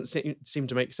it, it doesn't seem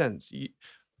to make sense.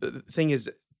 The thing is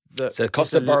that... So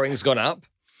cost of borrowing's gone up.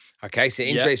 Okay, so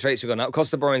interest rates have gone up,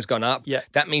 cost of borrowing's gone up. Yeah.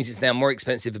 That means it's now more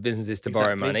expensive for businesses to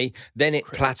borrow money. Then it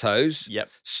plateaus. Yep.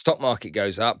 Stock market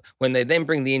goes up. When they then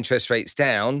bring the interest rates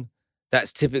down,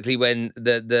 that's typically when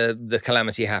the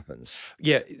calamity happens.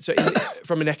 Yeah. So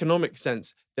from an economic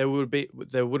sense, there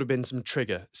would have been some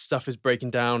trigger. Stuff is breaking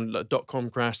down, like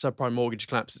 .com crash, subprime mortgage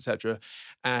collapse, etc.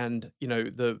 And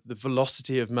the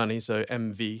velocity of money, so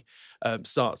MV,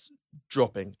 starts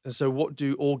dropping. And so what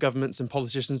do all governments and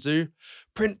politicians do?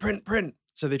 Print, print, print.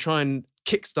 So they try and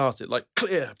kickstart it, like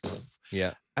clear.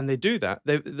 Yeah. And they do that.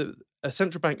 A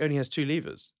central bank only has two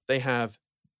levers. They have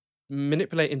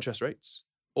manipulate interest rates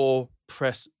or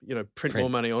print more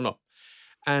money or not.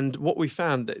 And what we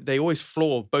found, they always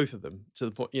floor both of them to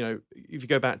the point, if you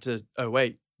go back to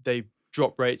 2008, they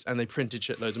dropped rates and they printed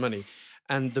shitloads of money.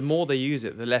 And the more they use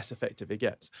it, the less effective it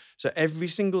gets. So every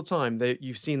single time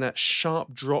you've seen that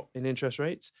sharp drop in interest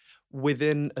rates,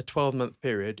 within a 12-month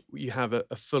period, you have a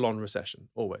full-on recession,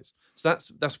 always. So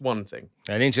that's one thing.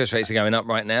 And interest rates are going up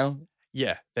right now?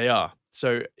 Yeah, they are.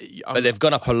 So, but they've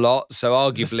gone up a lot, so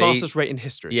arguably... The fastest rate in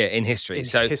history. Yeah, in history.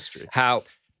 How...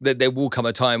 there will come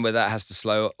a time where that has to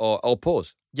slow or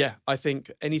pause. Yeah, I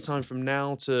think any time from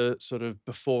now to sort of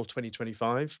before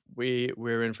 2025,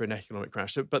 we're in for an economic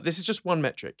crash. But this is just one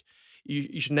metric.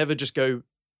 You should never just go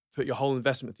put your whole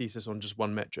investment thesis on just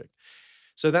one metric.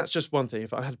 So that's just one thing.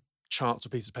 If I had charts or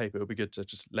piece of paper, it would be good to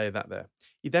just lay that there.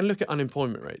 You then look at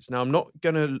unemployment rates. Now, I'm not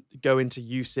going to go into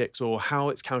U6 or how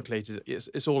it's calculated.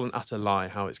 It's all an utter lie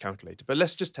how it's calculated. But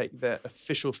let's just take their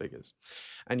official figures.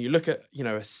 And you look at, a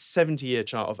 70-year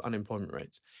chart of unemployment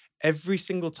rates. Every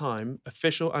single time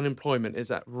official unemployment is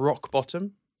at rock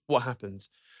bottom, what happens?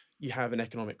 You have an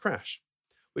economic crash,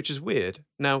 which is weird.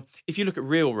 Now, if you look at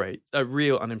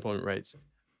real unemployment rates,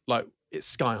 like it's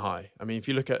sky high. I mean, if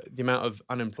you look at the amount of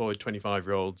unemployed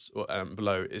 25-year-olds or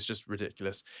below, it's just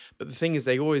ridiculous. But the thing is,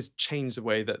 they always change the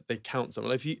way that they count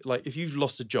someone. If you've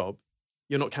lost a job,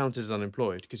 you're not counted as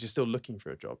unemployed because you're still looking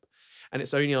for a job. And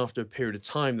it's only after a period of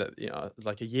time that,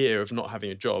 like a year of not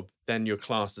having a job, then you're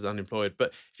classed as unemployed.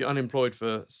 But if you're unemployed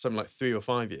for something like 3 or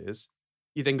 5 years,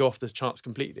 you then go off the charts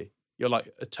completely. You're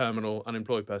like a terminal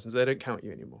unemployed person, so they don't count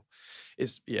you anymore.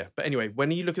 But anyway,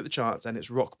 when you look at the charts and it's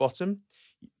rock bottom,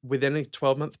 within a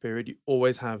 12-month period, you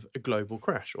always have a global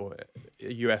crash or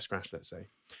a US crash, let's say.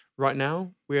 Right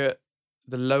now, we're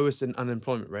the lowest in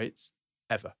unemployment rates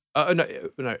ever.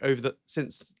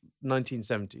 Since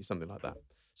 1970, something like that.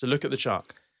 So look at the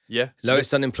chart. Yeah.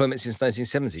 Lowest unemployment since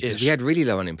 1970, because we had really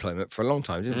low unemployment for a long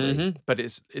time, didn't we? But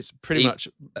it's pretty much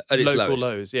at its local lowest.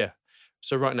 lows, yeah.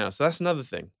 So right now, so that's another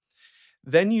thing.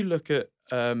 Then you look at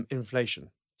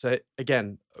inflation. So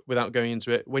again, without going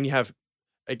into it, when you have,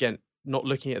 again, not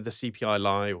looking at the CPI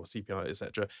lie or CPI,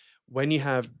 etc. When you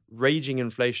have raging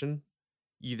inflation,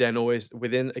 you then always,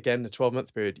 within, again, a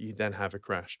 12-month period, you then have a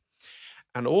crash.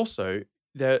 And also,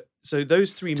 so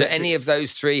those three metrics... any of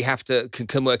those three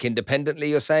can work independently,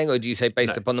 you're saying? Or do you say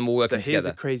based upon them all working together? So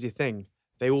here's the crazy thing.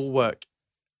 They all work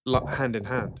hand in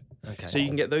hand. Okay. So you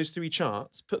can get those three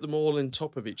charts, put them all on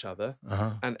top of each other,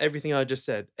 and everything I just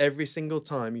said, every single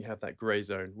time you have that grey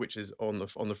zone, which is on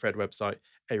the Fred website,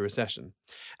 a recession.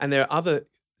 And there are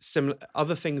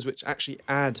other things which actually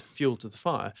add fuel to the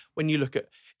fire. When you look at,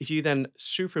 if you then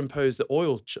superimpose the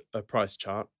oil price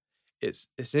chart, it's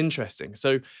interesting.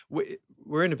 So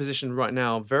we're in a position right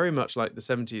now, very much like the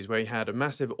 70s, where you had a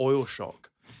massive oil shock.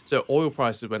 So oil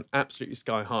prices went absolutely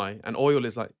sky high, and oil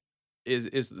is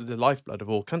the lifeblood of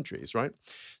all countries, right?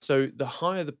 So the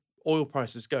higher the oil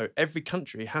prices go, every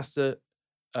country has to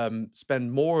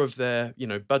spend more of their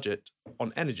budget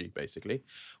on energy, basically,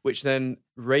 which then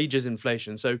rages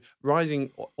inflation. So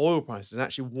rising oil prices is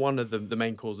actually one of the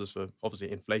main causes for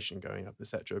obviously inflation going up,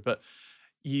 etc. But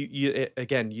you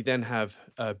then have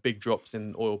big drops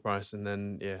in oil price, and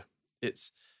then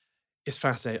it's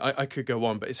fascinating. I could go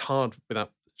on, but it's hard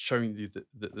without showing you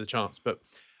the charts. But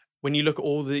when you look at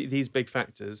all these big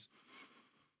factors,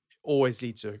 always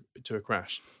lead to a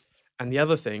crash. And the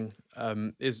other thing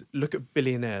is look at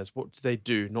billionaires. What do they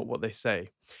do, not what they say?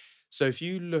 So if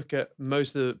you look at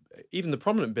even the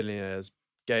prominent billionaires,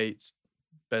 Gates,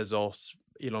 Bezos,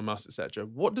 Elon Musk, etc.,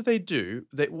 what do they do?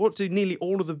 What do nearly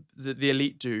all of the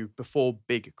elite do before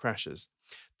big crashes?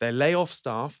 They lay off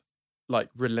staff like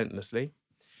relentlessly.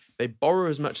 They borrow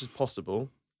as much as possible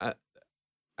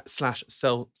 /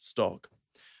 sell stock.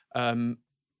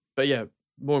 But yeah,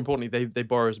 more importantly, they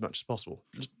borrow as much as possible.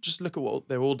 Just look at what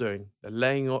they're all doing. They're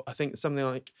laying off, I think something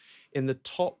like in the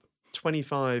top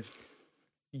 25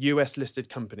 US listed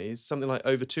companies, something like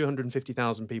over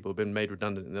 250,000 people have been made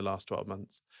redundant in the last 12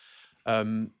 months.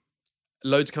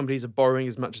 Loads of companies are borrowing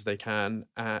as much as they can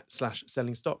 /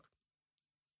 selling stock.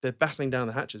 They're battling down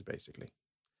the hatches, basically.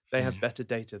 They have better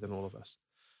data than all of us.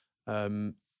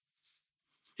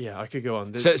 I could go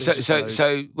on.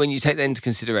 So when you take that into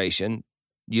consideration,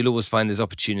 you'll always find there's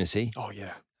opportunity. Oh,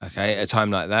 yeah. Okay, at a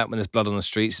time like that, when there's blood on the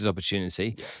streets, there's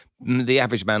opportunity. Yeah. The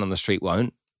average man on the street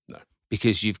won't. No.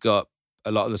 Because you've got,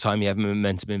 a lot of the time, you have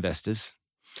momentum investors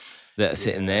that are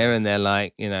sitting there and they're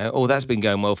like, that's been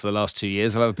going well for the last 2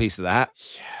 years. I'll have a piece of that.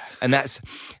 Yeah. And that's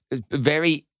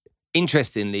very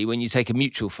interestingly, when you take a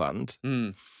mutual fund,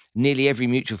 nearly every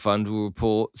mutual fund will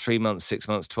report 3 months, 6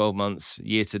 months, 12 months,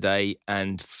 year to date,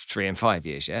 and 3 and 5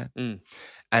 years. Yeah.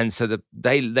 And so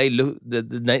they look,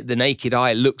 the naked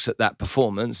eye looks at that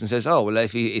performance and says, oh, well,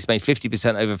 if it's made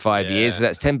 50% over 5 years, so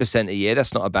that's 10% a year.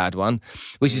 That's not a bad one,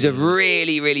 which is a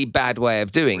really, really bad way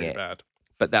of doing it. Bad.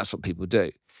 But that's what people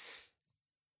do.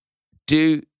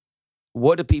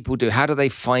 What do people do? How do they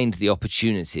find the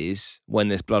opportunities when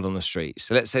there's blood on the streets?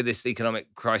 So let's say this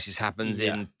economic crisis happens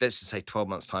in, let's just say 12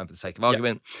 months' time for the sake of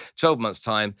argument. 12 months'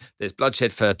 time, there's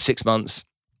bloodshed for 6 months.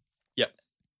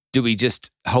 Do we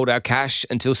just hold our cash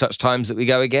until such times that we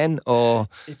go again, or?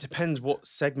 It depends what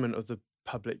segment of the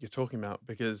public you're talking about,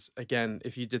 because again,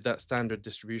 if you did that standard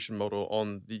distribution model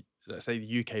on let's say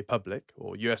the UK public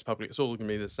or US public, it's all going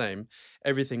to be the same.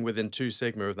 Everything within 2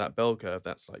 sigma of that bell curve,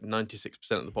 that's like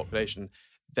 96% of the population,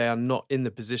 they are not in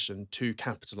the position to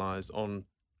capitalize on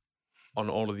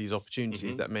all of these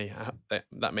opportunities that may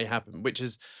happen, which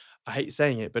is, I hate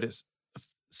saying it, but it's a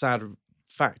sad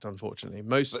fact, unfortunately.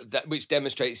 Which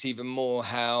demonstrates even more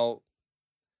how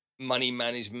money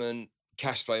management,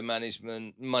 cash flow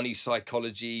management, money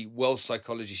psychology, wealth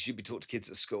psychology should be taught to kids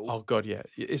at school. Oh God, yeah.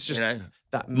 It's just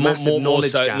that massive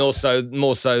knowledge gap. More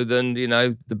so than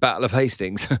the Battle of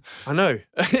Hastings. I know.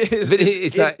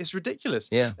 It's ridiculous.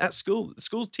 Yeah. At school,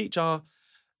 schools teach our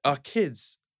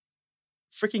kids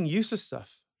freaking useless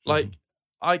stuff. Like,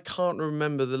 I can't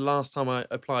remember the last time I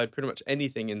applied pretty much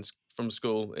anything from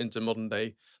school into modern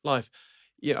day life.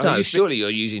 No, surely you're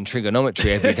using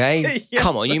trigonometry every day. Yes.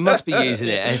 Come on, you must be using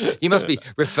it. And you must be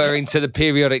referring to the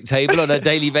periodic table on a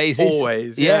daily basis.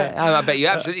 Always, yeah. I bet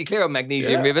you're absolutely clear on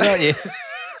magnesium ribbon, aren't you?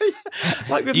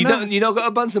 Like with You not got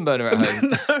a Bunsen burner at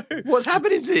home? No. What's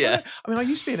happening to you? I mean, I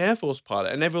used to be an Air Force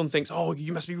pilot, and everyone thinks, "Oh,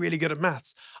 you must be really good at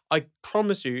maths." I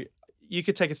promise you, you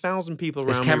could take 1,000 people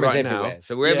around There's cameras me right everywhere. now.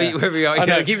 So wherever you are,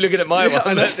 I keep looking at my one.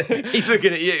 I know. He's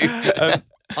looking at you.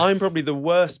 I'm probably the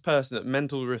worst person at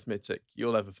mental arithmetic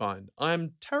you'll ever find.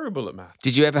 I'm terrible at maths.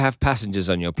 Did you ever have passengers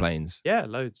on your planes? Yeah,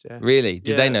 loads. Yeah. Really?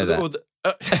 Did they know that?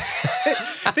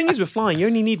 The thing is, with flying, you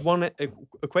only need one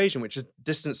equation, which is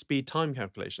distance, speed, time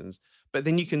calculations. But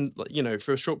then you can,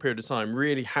 for a short period of time,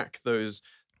 really hack those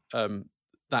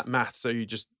that math. So you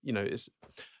just, it's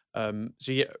so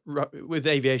you get with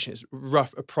aviation, it's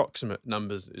rough, approximate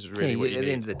numbers is really what you at need.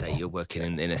 the end of the day, you're working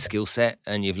in a skill set,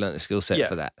 and you've learned a skill set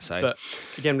for that. So, but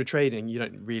again, with trading, you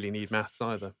don't really need maths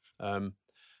either.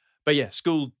 But yeah,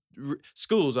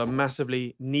 schools are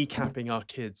massively kneecapping our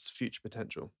kids' future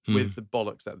potential with the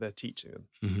bollocks that they're teaching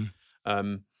them.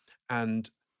 And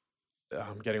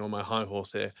I'm getting on my high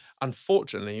horse here.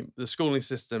 Unfortunately, the schooling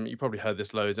system, you probably heard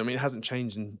this loads. I mean, it hasn't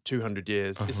changed in 200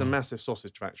 years. It's a massive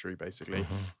sausage factory, basically.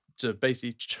 To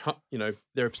basically,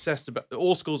 they're obsessed about,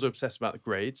 all schools are obsessed about the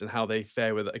grades and how they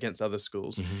fare against other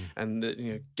schools.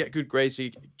 And, get good grades so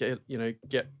you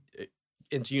get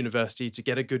into university to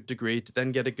get a good degree, to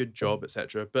then get a good job,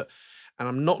 etc. And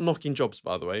I'm not knocking jobs,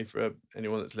 by the way, for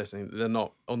anyone that's listening. They're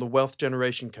not. On the wealth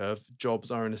generation curve, jobs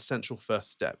are an essential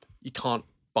first step. You can't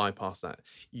bypass that.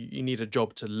 You need a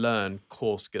job to learn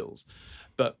core skills.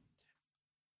 But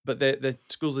the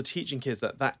schools are teaching kids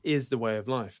that is the way of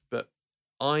life. But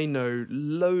I know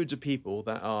loads of people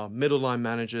that are middle line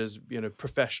managers,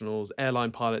 professionals,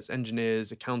 airline pilots,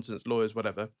 engineers, accountants, lawyers,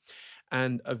 whatever.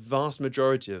 And a vast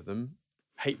majority of them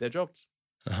hate their jobs,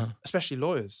 especially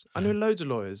lawyers. I know loads of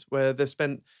lawyers where they've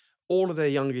spent all of their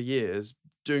younger years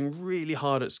doing really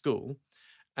hard at school,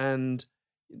 and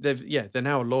they're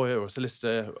now a lawyer or a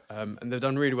solicitor, and they've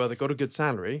done really well. They've got a good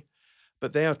salary,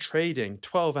 but they are trading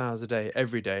 12 hours a day,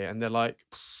 every day, and they're like,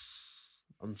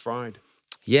 I'm fried.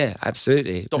 Yeah,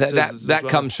 absolutely. That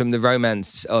comes from the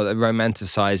romance or the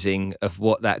romanticizing of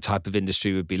what that type of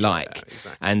industry would be like. Yeah,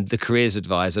 exactly. And the careers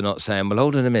advisor not saying, well,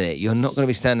 hold on a minute, you're not going to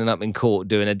be standing up in court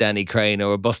doing a Danny Crane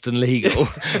or a Boston Legal.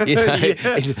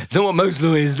 It's not what most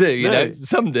lawyers do,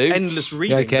 Some do. Endless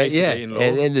reading, basically, in law.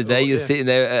 At the end of the day, you're sitting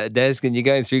there at a desk and you're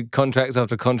going through contract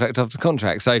after contract after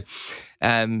contract. So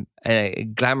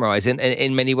glamorize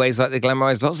in many ways, like they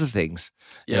glamorize lots of things.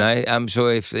 I'm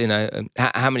sure if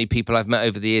how many people I've met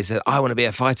over the years said, I want to be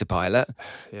a fighter pilot.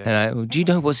 Do you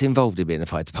know what's involved in being a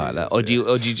fighter pilot, or do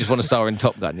you just want to star in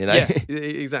Top Gun? Yeah,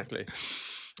 exactly.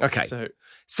 Okay,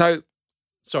 so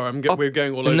sorry, we're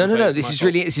going all over. No. This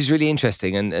is really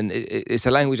interesting, and it's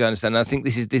a language I understand. And I think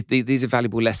these are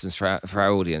valuable lessons for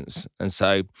our audience. And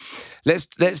so,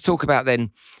 let's talk about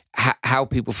then how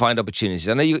people find opportunities.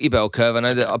 I know you got your bell curve. I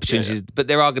know that opportunities, but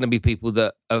there are going to be people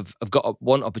that have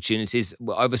want opportunities.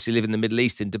 We obviously live in the Middle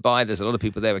East, in Dubai. There's a lot of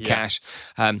people there with cash.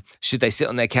 Should they sit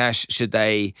on their cash? Should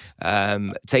they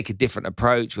take a different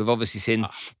approach? We've obviously seen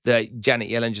that Janet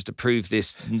Yellen just approved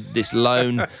this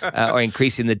loan or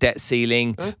increasing the debt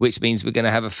ceiling, which means we're going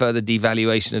to have a further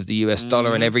devaluation of the US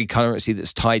dollar and every currency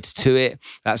that's tied to it.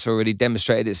 That's already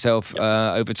demonstrated itself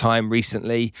over time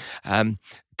recently.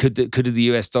 Could the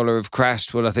US dollar have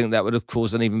crashed? Well, I think that would have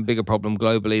caused an even bigger problem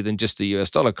globally than just the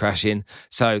US dollar crashing.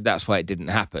 So that's why it didn't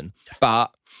happen.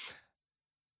 But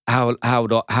how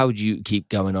do you keep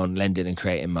going on lending and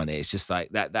creating money? It's just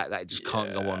like that just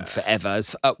can't go on forever.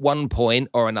 So at one point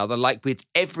or another, like with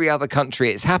every other country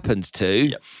it's happened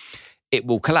to, it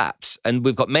will collapse. And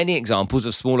we've got many examples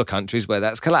of smaller countries where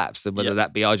that's collapsed, and whether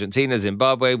that be Argentina,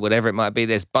 Zimbabwe, whatever it might be.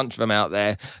 There's a bunch of them out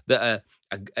there that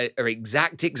are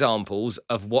exact examples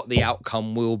of what the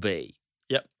outcome will be.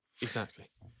 Yep, exactly.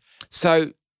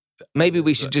 So maybe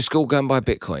we should just all go and buy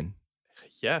Bitcoin.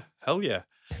 Yeah, hell yeah.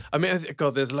 I mean,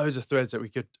 God, there's loads of threads that we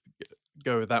could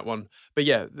go with that one. But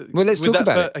yeah. Well, let's talk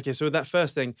about it. Okay, so with that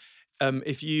first thing,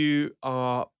 if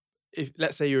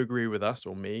let's say you agree with us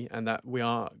or me and that we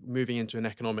are moving into an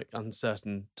economic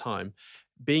uncertain time,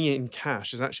 being in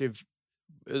cash is actually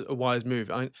a wise move.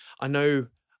 I know,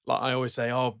 like I always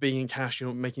say, being in cash,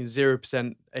 you're making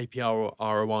 0% APR or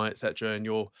ROI, etc., and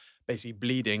you're basically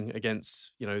bleeding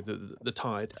against, the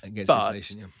tide. Against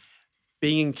inflation, yeah.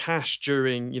 Being in cash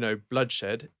during,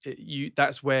 bloodshed,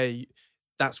 that's when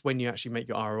you actually make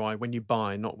your ROI, when you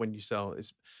buy, not when you sell.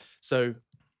 So,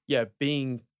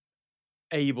 being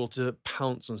able to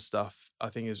pounce on stuff, I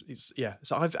think is.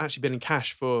 So I've actually been in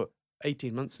cash for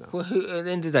 18 months now. Well, at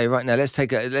the end of the day, right now, let's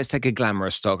take a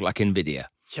glamorous stock like Nvidia.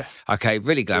 Yeah. Okay,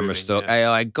 really glamorous Looming, stock.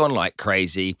 AI gone like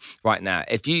crazy right now.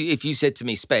 If you said to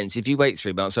me, Spence, if you wait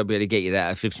 3 months, I'll be able to get you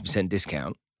that at a 50%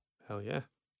 discount. Hell yeah.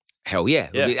 Hell yeah,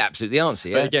 would be absolutely the answer.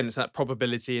 Yeah. But again, it's that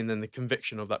probability and then the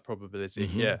conviction of that probability.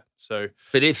 Mm-hmm. Yeah. So,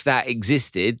 but if that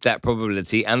existed, that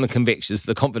probability and the convictions,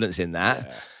 the confidence in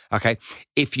that. Okay,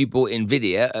 if you bought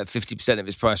Nvidia at 50% of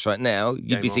its price right now,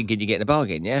 you'd be thinking you're getting a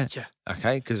bargain. Yeah. Yeah.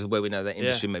 Okay, because of where we know that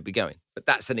industry may be going. But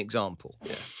that's an example.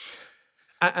 Yeah.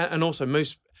 And also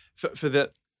for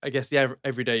the, I guess, the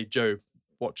everyday Joe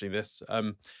watching this,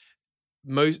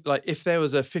 most, like, if there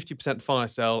was a 50% fire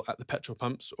sale at the petrol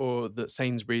pumps or the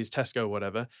Sainsbury's, Tesco,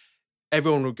 whatever,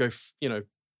 everyone would go,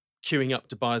 queuing up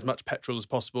to buy as much petrol as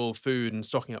possible, food and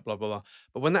stocking up, blah, blah, blah.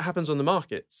 But when that happens on the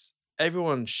markets,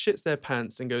 everyone shits their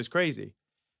pants and goes crazy.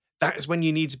 That is when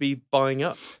you need to be buying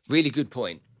up. Really good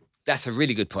point. That's a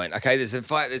really good point. Okay, there's a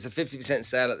 50%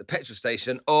 sale at the petrol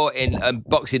station or in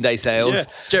Boxing Day sales.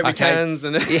 Yeah, jerry cans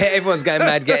and everyone's going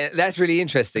mad. That's really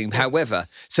interesting. However,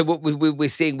 so what we're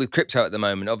seeing with crypto at the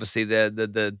moment, obviously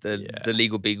the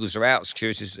legal beagles are out.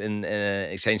 Securities and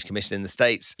Exchange Commission in the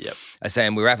States are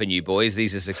saying we're having you boys.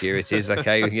 These are securities,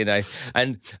 okay,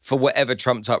 and for whatever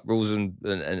trumped up rules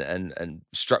and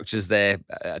structures they're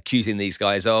accusing these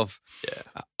guys of. Yeah.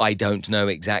 I don't know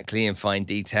exactly in fine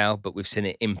detail, but we've seen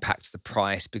it impact the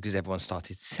price because everyone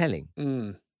started selling.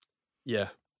 Yeah,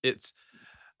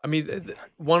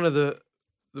 one of the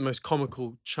most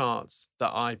comical charts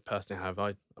that I personally have,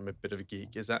 I'm a bit of a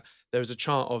geek, is that there is a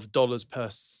chart of dollars per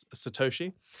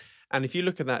Satoshi. And if you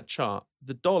look at that chart,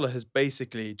 the dollar has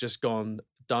basically just gone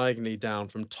diagonally down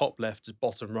from top left to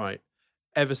bottom right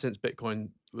ever since Bitcoin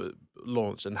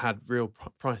launched and had real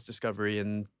price discovery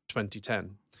in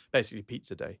 2010. Basically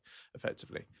pizza day,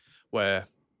 effectively, where,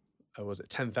 was it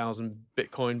 10,000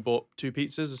 Bitcoin bought 2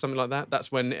 pizzas or something like that? That's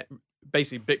when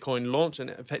basically Bitcoin launched and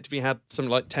it effectively had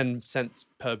something like 10 cents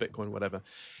per Bitcoin, whatever.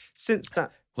 Since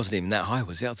that... Wasn't even that high,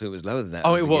 was it? I thought it was lower than that.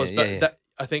 Oh, it was, but that,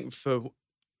 I think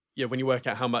when you work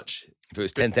out how much... If it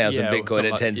was 10,000 Bitcoin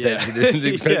and 10 cents, it's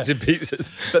expensive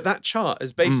pizzas. But that chart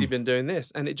has basically been doing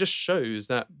this, and it just shows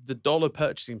that the dollar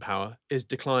purchasing power is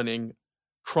declining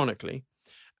chronically,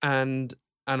 and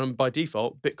by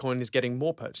default, Bitcoin is getting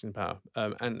more purchasing power,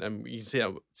 and you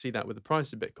see that with the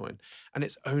price of Bitcoin, and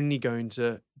it's only going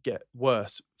to get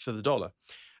worse for the dollar,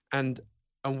 and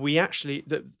we actually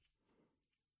the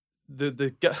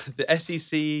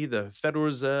SEC, the Federal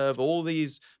Reserve, all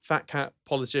these fat cat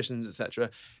politicians, etc.,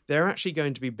 they're actually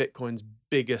going to be Bitcoin's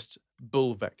biggest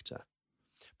bull vector,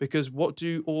 because what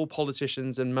do all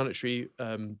politicians and monetary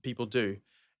people do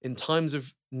in times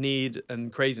of need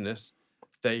and craziness?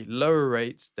 They lower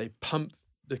rates, they pump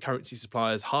the currency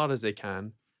supply as hard as they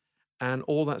can, and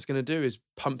all that's going to do is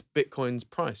pump Bitcoin's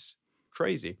price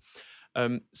crazy.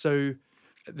 So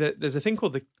there's a thing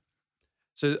called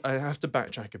so I have to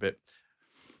backtrack a bit.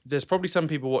 There's probably some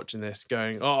people watching this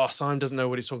going, oh, Simon doesn't know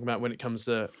what he's talking about when it comes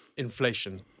to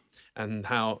inflation, and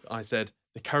how I said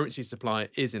the currency supply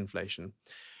is inflation.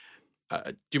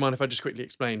 Do you mind if I just quickly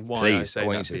explain why I say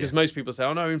that? Because most people say,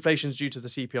 oh no, inflation's due to the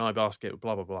CPI basket,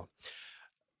 blah, blah, blah.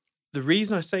 The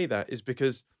reason I say that is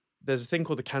because there's a thing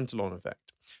called the Cantillon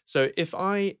effect. So if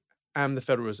I am the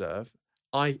Federal Reserve,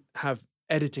 I have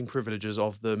editing privileges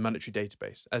of the monetary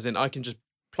database, as in I can just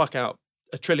pluck out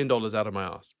 $1 trillion out of my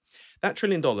ass. That $1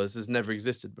 trillion has never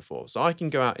existed before. So I can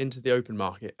go out into the open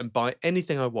market and buy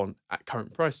anything I want at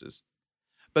current prices.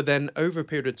 But then over a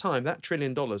period of time, that $1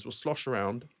 trillion will slosh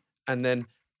around, and then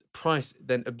price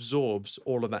then absorbs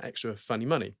all of that extra funny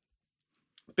money.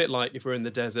 A bit like if we're in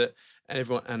the desert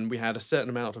and we had a certain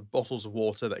amount of bottles of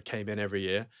water that came in every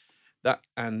year,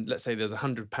 and let's say there's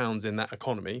 £100 in that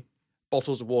economy,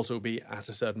 bottles of water will be at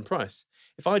a certain price.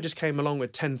 If I just came along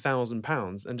with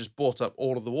 £10,000 and just bought up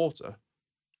all of the water,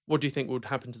 what do you think would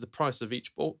happen to the price of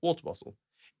each water bottle?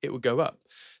 It would go up.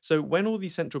 So when all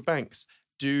these central banks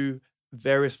do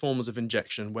various forms of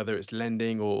injection, whether it's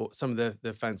lending or some of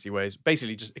the fancy ways,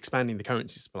 basically just expanding the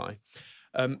currency supply,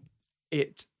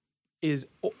 it is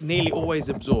nearly always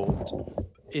absorbed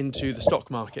into the stock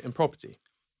market and property.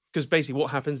 Because basically what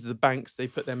happens is the banks, they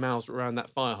put their mouths around that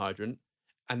fire hydrant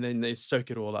and then they soak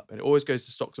it all up. And it always goes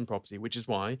to stocks and property, which is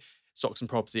why stocks and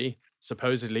property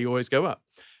supposedly always go up.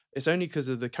 It's only because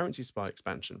of the currency supply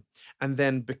expansion. And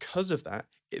then because of that,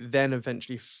 it then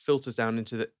eventually filters down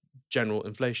into the general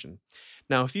inflation.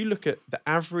 Now, if you look at the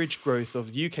average growth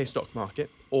of the UK stock market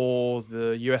or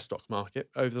the US stock market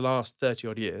over the last 30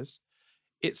 odd years,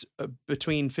 it's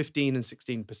between 15 and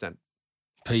 16%.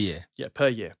 Per year? Yeah, per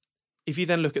year. If you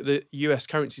then look at the US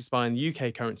currency supply and the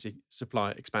UK currency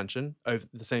supply expansion over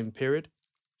the same period,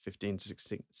 15 to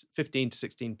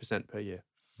 16% per year.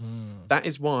 That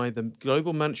is why the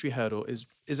global monetary hurdle is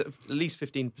at least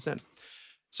 15%.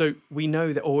 So we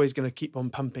know they're always going to keep on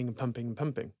pumping and pumping and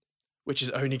pumping, which is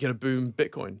only going to boom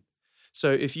Bitcoin.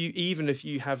 So if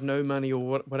you have no money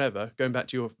or whatever, going back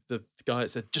to the guy that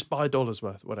said just buy $1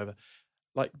 worth, whatever,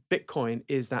 like Bitcoin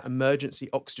is that emergency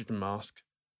oxygen mask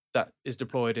that is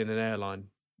deployed in an airline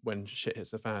when shit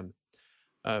hits the fan.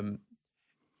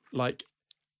 Like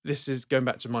this is going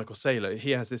back to Michael Saylor.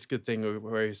 He has this good thing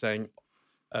where he's saying,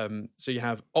 so you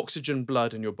have oxygen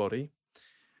blood in your body,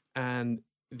 and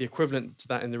the equivalent to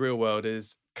that in the real world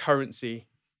is currency.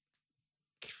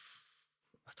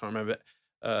 I can't remember it.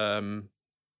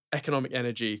 Economic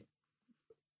energy,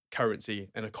 currency,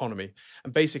 and economy.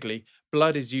 And basically,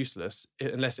 blood is useless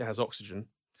unless it has oxygen,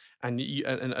 and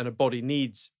a body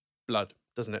needs blood,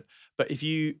 doesn't it? But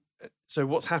so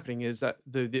what's happening is that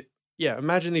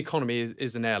imagine the economy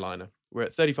is an airliner. We're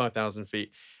at 35,000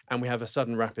 feet, and we have a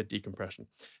sudden rapid decompression.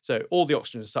 So all the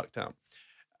oxygen is sucked out,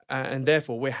 and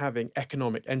therefore we're having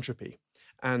economic entropy.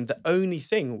 And the only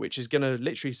thing which is going to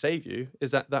literally save you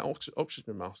is that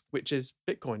oxygen mask, which is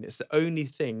Bitcoin. It's the only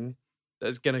thing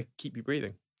that's going to keep you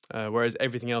breathing, whereas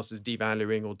everything else is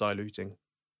devaluing or diluting.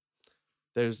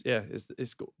 It's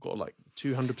got like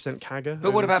 200% CAGR.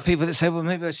 But what about people that say, well,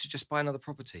 maybe I should just buy another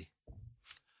property?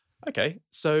 Okay,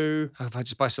 so if I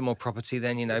just buy some more property,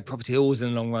 then property always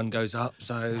in the long run goes up.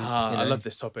 So I love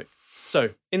this topic. So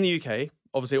in the UK,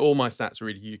 obviously all my stats are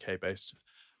really UK based.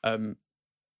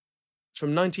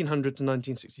 From 1900 to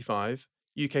 1965,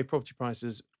 UK property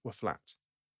prices were flat.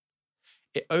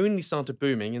 It only started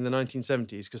booming in the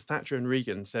 1970s because Thatcher and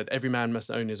Reagan said every man must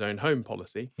own his own home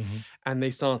policy. Mm-hmm. And they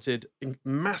started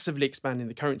massively expanding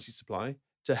the currency supply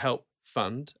to help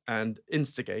fund and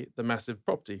instigate the massive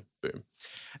property boom.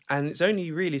 And it's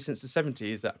only really since the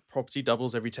 70s that property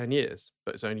doubles every 10 years,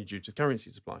 but it's only due to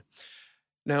currency supply.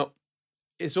 Now,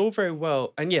 it's all very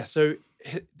well, and so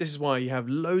this is why you have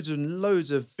loads and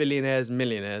loads of billionaires and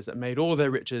millionaires that made all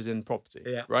their riches in property,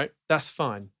 right? That's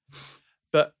fine.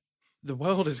 But the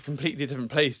world is a completely different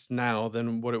place now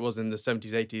than what it was in the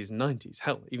 70s, 80s, and 90s.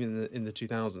 Hell, even in the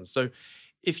 2000s. So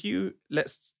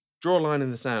let's draw a line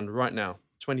in the sand right now,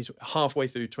 halfway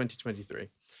through 2023.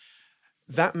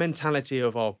 That mentality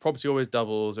of, property always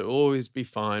doubles, it will always be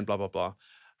fine, blah, blah, blah.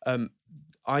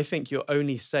 I think you're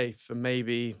only safe for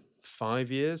maybe 5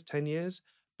 years, 10 years,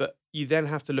 but you then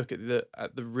have to look at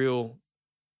the real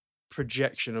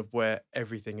projection of where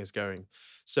everything is going.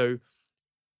 So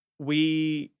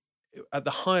at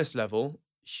the highest level,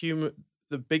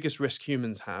 the biggest risk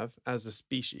humans have as a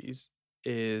species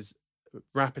is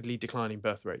rapidly declining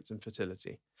birth rates and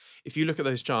fertility. If you look at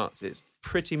those charts, it's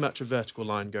pretty much a vertical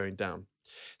line going down.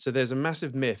 So there's a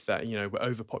massive myth that, we're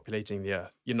overpopulating the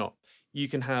earth. You're not. You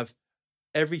can have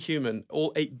every human,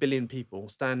 all 8 billion people,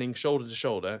 standing shoulder to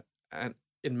shoulder and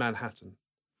in Manhattan.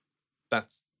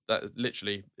 That's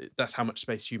how much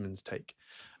space humans take.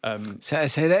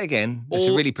 Say that again. That's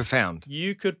really profound.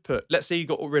 You could let's say you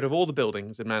got rid of all the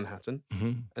buildings in Manhattan,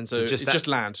 mm-hmm. and so it's just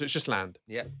land. So it's just land.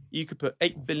 Yeah. You could put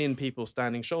 8 billion people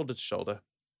standing shoulder to shoulder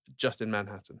just in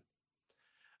Manhattan.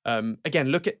 Again,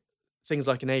 look at things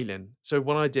like an alien. So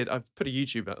what I've put a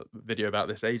YouTube video about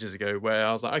this ages ago where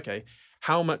I was like, okay,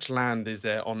 how much land is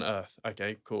there on Earth?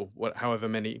 Okay, cool. However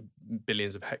many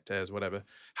billions of hectares, whatever.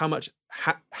 How much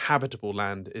habitable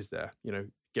land is there?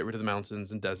 Get rid of the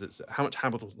mountains and deserts. How much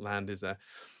habitable land is there?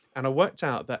 And I worked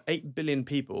out that 8 billion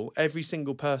people, every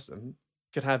single person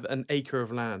could have an acre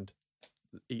of land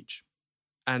each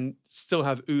and still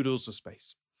have oodles of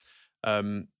space. But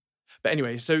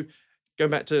anyway, so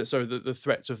going back to the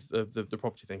threats of the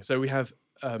property thing. So we have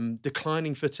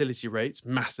declining fertility rates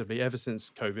massively ever since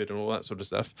COVID and all that sort of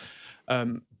stuff.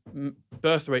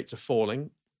 Birth rates are falling,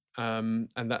 and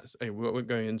that's we're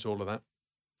going into all of that.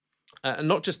 And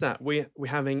not just that, we're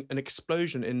having an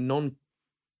explosion in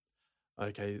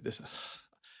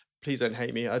please don't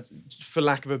hate me, for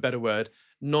lack of a better word,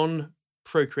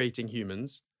 non-procreating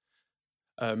humans.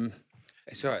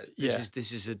 It's all right.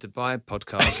 This is a Dubai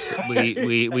podcast.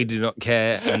 we do not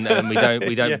care, and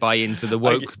we don't buy into the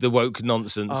woke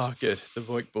nonsense. Oh, good. The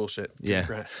woke bullshit. Good.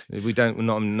 Yeah,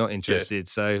 I'm not interested. Good.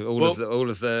 So all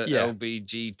of the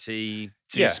LBGT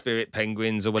spirit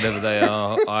penguins or whatever they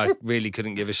are, I really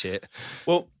couldn't give a shit.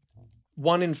 Well,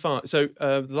 1 in 5. So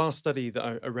the last study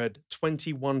that I read,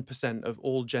 21% of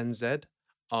all Gen Z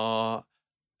are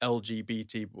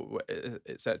LGBT,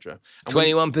 etc.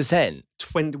 21%?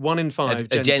 1 in 5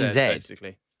 Gen Z,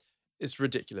 basically. It's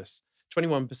ridiculous.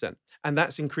 21%. And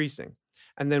that's increasing.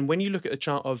 And then when you look at a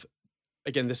chart of,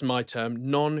 again, this is my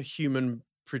term, non-human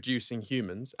producing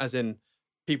humans, as in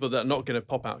people that are not going to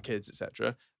pop out kids,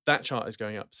 etc., that chart is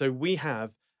going up. So we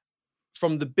have,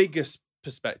 from the biggest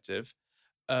perspective,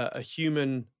 a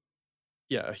human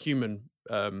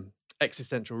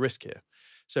existential risk here.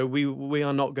 So we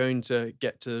are not going to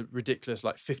get to ridiculous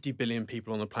like 50 billion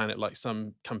people on the planet like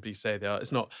some companies say they are.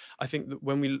 It's not. I think that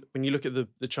when you look at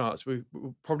the charts,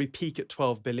 we'll probably peak at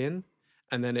 12 billion,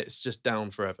 and then it's just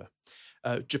down forever.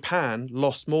 Japan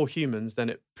lost more humans than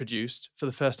it produced for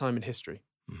the first time in history.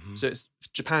 Mm-hmm. So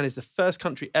Japan is the first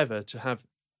country ever to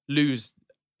lose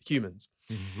humans.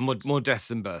 Mm-hmm. More deaths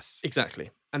than births.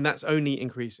 Exactly, and that's only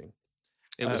increasing.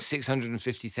 It was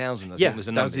 650,000. I think was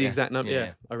the number. That was the exact number.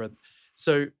 Yeah, I read.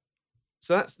 So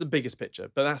that's the biggest picture,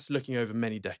 but that's looking over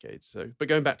many decades. So, but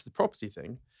going back to the property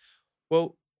thing,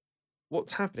 well,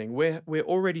 what's happening? We're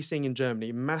already seeing in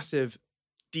Germany massive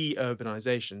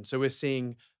de-urbanization. So we're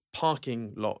seeing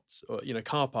parking lots, or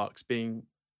car parks being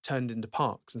turned into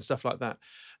parks and stuff like that.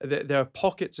 There are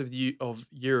pockets of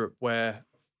Europe where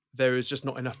there is just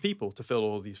not enough people to fill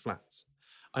all these flats.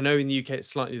 I know in the UK it's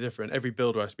slightly different. Every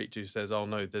builder I speak to says, "Oh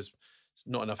no, there's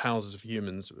not enough houses for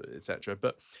humans, etc."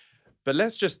 But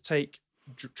let's just take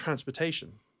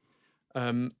transportation.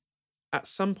 At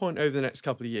some point over the next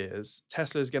couple of years,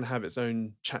 Tesla is going to have its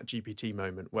own ChatGPT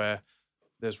moment where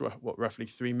there's roughly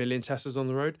 3 million Teslas on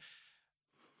the road.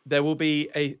 There will be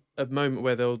a moment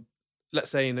where they'll, let's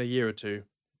say in a year or two,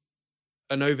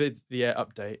 an over-the-air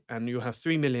update, and you'll have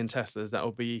 3 million Teslas that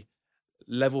will be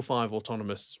level 5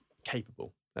 autonomous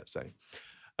capable, let's say.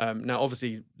 Now,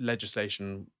 obviously,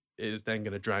 legislation is then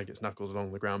going to drag its knuckles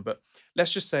along the ground. But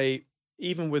let's just say,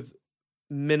 even with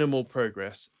minimal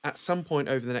progress, at some point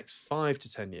over the next 5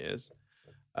 to 10 years,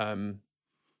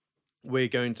 we're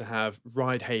going to have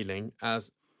ride-hailing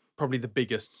as probably the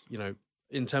biggest,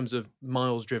 in terms of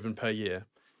miles driven per year.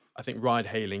 I think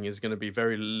ride-hailing is going to be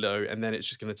very low, and then it's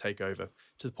just going to take over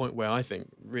to the point where I think,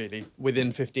 really,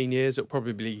 within 15 years, it'll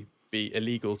probably be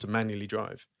illegal to manually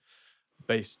drive.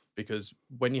 Because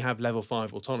when you have level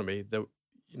 5 autonomy,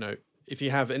 if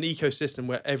you have an ecosystem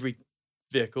where every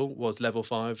vehicle was level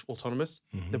 5 autonomous,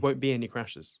 there won't be any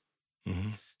crashes. Mm-hmm.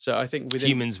 So I think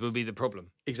humans will be the problem.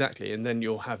 Exactly. And then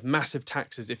you'll have massive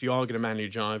taxes if you are going to manually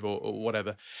drive or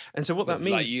whatever. And so what that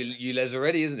means... Like ULEZ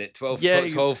already, isn't it?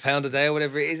 £12 a day or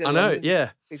whatever it is. I know,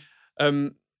 yeah.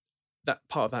 That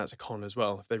part of that is a con as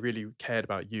well. If they really cared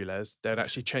about ULEZ, they'd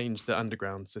actually change the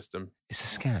underground system. It's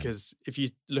a scam. Because if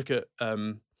you look at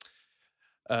the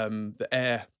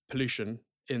air pollution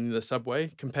in the subway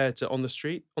compared to on the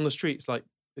street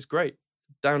it's great.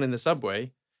 Down in the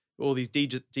subway, all these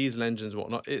diesel engines and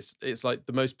whatnot, it's like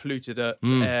the most polluted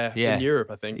air in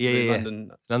Europe, I think. Yeah.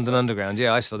 London Underground.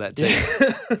 Yeah, I saw that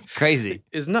too. Crazy.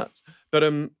 It's nuts. But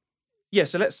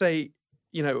so let's say,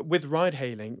 with ride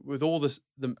hailing, with all the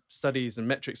studies and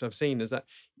metrics I've seen, is that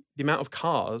the amount of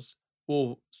cars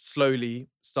will slowly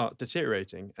start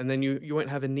deteriorating, and then you won't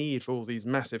have a need for all these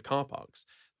massive car parks.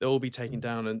 They'll all be taken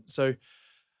down. And so,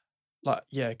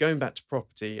 going back to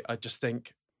property, I just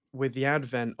think with the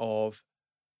advent of,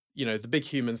 the big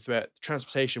human threat,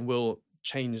 transportation will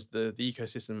change the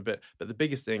ecosystem a bit. But the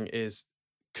biggest thing is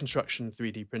construction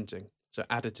 3D printing, so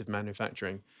additive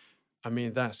manufacturing. I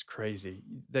mean, that's crazy.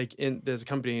 There's a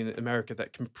company in America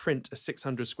that can print a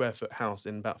 600 square foot house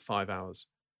in about 5 hours.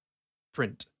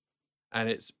 Print. And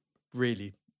it's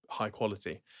really high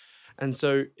quality. And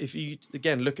so if you,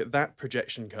 again, look at that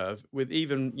projection curve with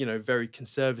even, very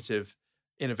conservative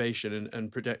innovation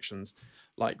and projections,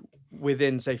 like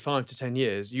within, say, 5 to 10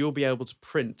 years, you'll be able to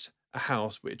print a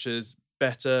house which is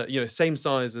better, same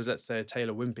size as, let's say, a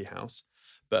Taylor Wimpey house,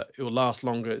 but it will last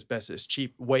longer, it's better, it's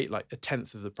cheap, weight like a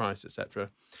tenth of the price, etc.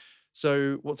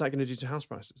 So what's that going to do to house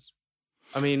prices?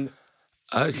 I mean,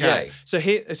 okay.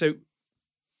 Yeah. So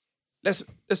let's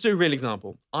do a real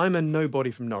example. I'm a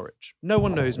nobody from Norwich. No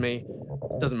one knows me.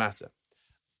 Doesn't matter.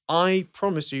 I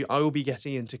promise you, I will be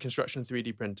getting into construction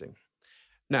 3D printing.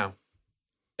 Now,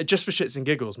 just for shits and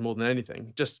giggles more than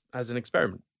anything, just as an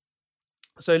experiment.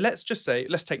 So let's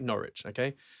take Norwich,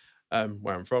 okay,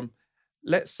 where I'm from.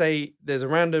 Let's say there's a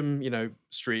random,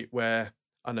 street where,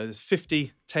 I know, there's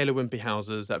 50 Taylor Wimpey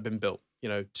houses that have been built,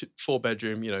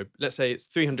 4-bedroom, let's say it's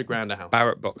 300 grand a house.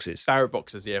 Barratt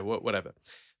boxes, yeah, whatever.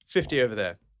 50 over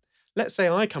there. Let's say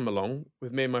I come along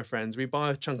with me and my friends, we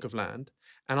buy a chunk of land,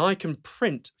 and I can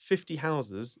print 50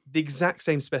 houses, the exact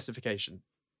same specification,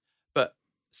 but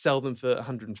sell them for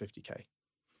 150k.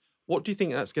 What do you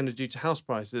think that's going to do to house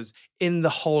prices in the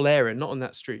whole area, not on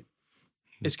that street?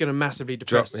 It's going to massively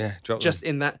depress drop just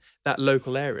in that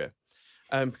local area.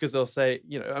 Because they'll say,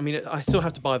 I still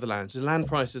have to buy the land. So the land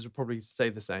prices will probably stay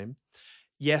the same.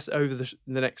 Yes, over the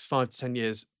next 5 to 10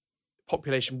 years,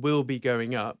 population will be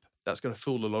going up, that's going to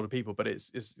fool a lot of people. But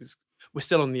it's we're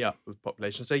still on the up with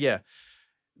population. So yeah,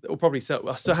 we'll probably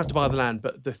I'll still have to buy the land,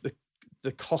 but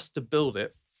the cost to build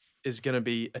it is going to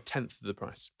be 1/10 of the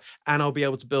price, and I'll be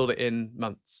able to build it in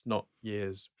months, not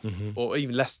years, or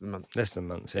even less than months. Less than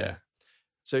months, yeah.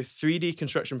 So 3D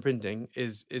construction printing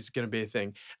is going to be a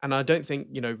thing, and I don't think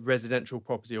residential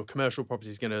property or commercial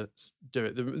property is going to do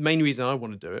it. The main reason I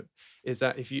want to do it is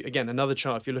that if you another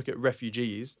chart, if you look at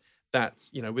refugees, that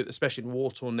especially in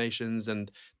war-torn nations,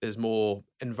 and there's more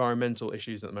environmental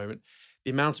issues at the moment. The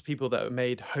amount of people that are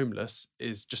made homeless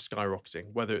is just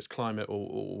skyrocketing, whether it's climate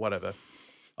or whatever.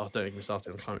 I don't even start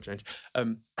on climate change.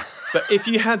 But if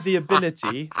you had the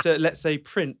ability to, let's say,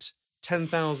 print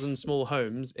 10,000 small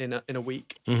homes in a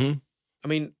week, I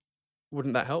mean,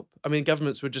 wouldn't that help? I mean,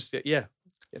 governments would just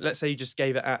let's say you just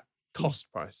gave it at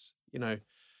cost price,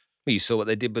 Well, you saw what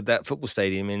they did with that football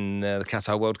stadium in the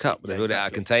Qatar World Cup. They built it out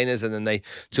of containers, and then they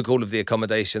took all of the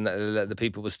accommodation that the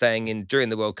people were staying in during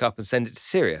the World Cup and sent it to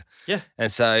Syria. Yeah.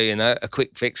 And so, a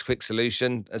quick fix, quick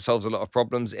solution solves a lot of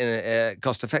problems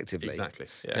cost effectively. Exactly.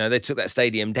 Yeah. They took that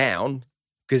stadium down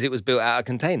because it was built out of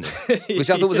containers, which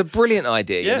I thought was a brilliant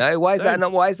idea. Yeah, why is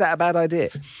that a bad idea?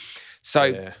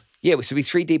 So, so we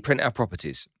 3D print our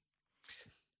properties,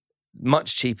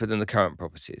 much cheaper than the current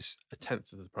properties,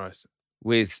 1/10 of the price,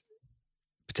 with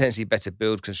potentially better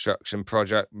build construction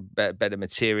project, better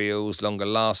materials, longer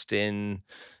lasting,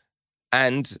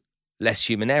 and less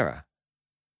human error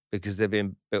because they're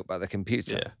being built by the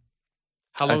computer. Yeah.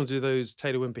 How long do those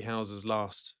Taylor Wimpey houses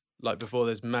last? Like before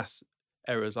there's mass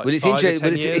errors? Like it's 5 to 10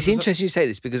 years it's interesting you say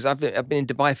this because I've been in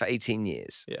Dubai for 18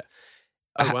 years. Yeah.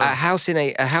 A house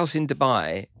in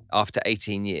Dubai after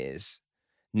 18 years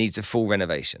needs a full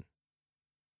renovation.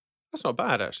 That's not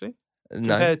bad actually.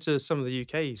 No. Compared to some of the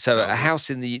UK. So houses. a house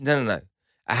in the no.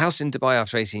 A house in Dubai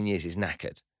after 18 years is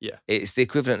knackered. Yeah. It's the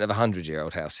equivalent of a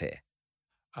 100-year-old house here.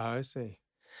 Oh, I see.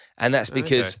 And that's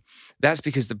because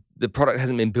the product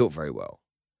hasn't been built very well.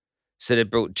 So they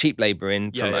brought cheap labour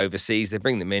in from overseas. They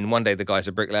bring them in. One day the guy's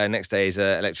a bricklayer, next day he's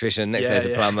an electrician, next day he's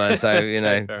a plumber. So,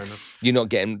 fair enough. you're not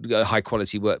getting high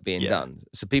quality work being done.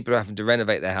 So people are having to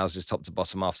renovate their houses top to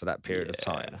bottom after that period of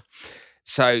time.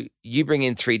 So you bring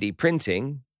in 3D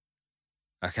printing,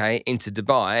 into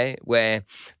Dubai, where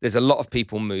there's a lot of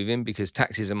people moving because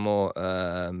taxes are more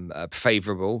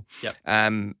favourable. Yep.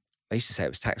 I used to say it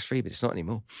was tax-free, but it's not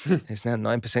anymore. It's now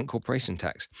 9% corporation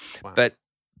tax. Wow.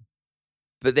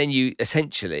 But then you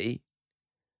essentially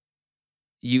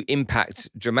impact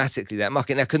dramatically that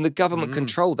market. Now, can the government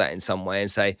control that in some way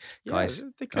and say, guys,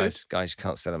 you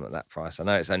can't sell them at that price. I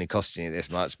know it's only costing you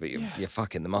this much, but you're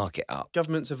fucking the market up.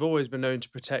 Governments have always been known to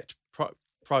protect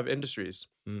private industries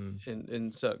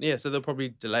in certain. So they'll probably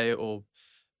delay it, or a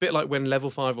bit like when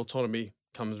level 5 autonomy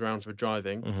comes around for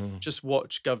driving, just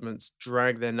watch governments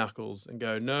drag their knuckles and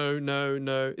go, no.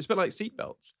 It's a bit like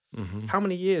seatbelts. How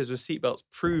many years were seatbelts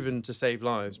proven to save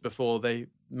lives before they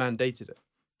mandated it?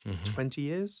 20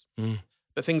 years?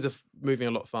 But things are moving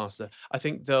a lot faster. I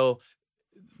think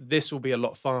this will be a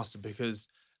lot faster because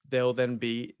they'll then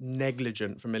be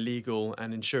negligent from a legal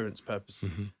and insurance purpose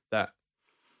that,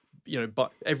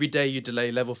 but every day you delay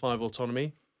level 5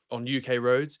 autonomy on UK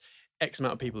roads, X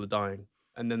amount of people are dying.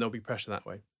 And then there'll be pressure that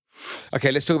way.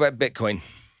 Okay, let's talk about Bitcoin.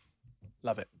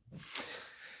 Love it.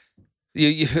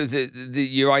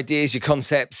 Your ideas, your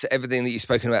concepts, everything that you've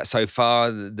spoken about so far,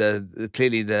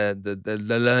 clearly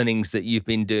the learnings that you've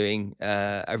been doing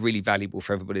are really valuable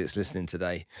for everybody that's listening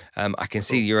today. I can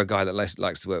see you're a guy that likes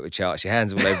to work with charts. Your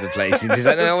hands all over the place. You're just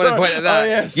like, no, I want to point at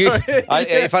that.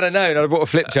 If I'd have known, I'd have brought a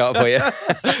flip chart for you.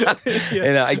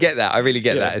 I get that. I really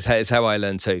get that. It's how I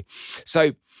learn too.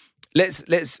 So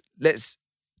let's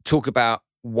talk about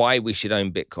why we should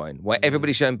own Bitcoin, why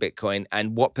everybody should own Bitcoin,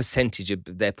 and what percentage of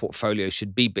their portfolio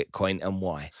should be Bitcoin and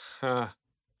why.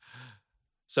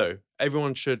 So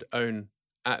everyone should own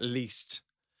at least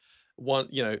one,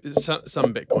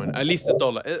 some Bitcoin, at least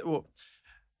 $1. Well,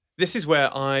 this is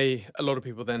where a lot of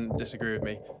people then disagree with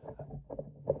me.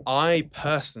 I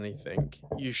personally think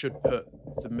you should put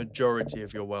the majority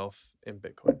of your wealth in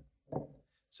Bitcoin.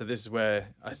 So this is where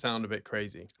I sound a bit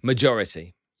crazy.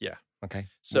 Majority. Yeah. Okay.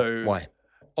 So why?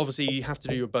 Obviously, you have to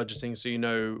do your budgeting so you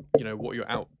know what your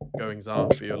outgoings are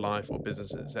for your life or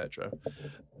business, etc.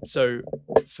 So,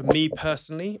 for me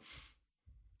personally,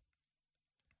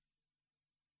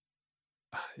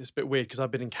 it's a bit weird because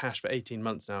I've been in cash for 18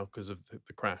 months now because of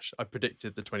the crash. I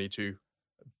predicted the 22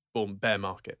 bear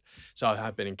market, so I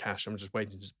have been in cash. I'm just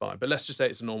waiting to buy. But let's just say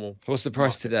it's a normal. What's the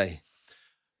price today?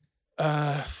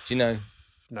 Do you know?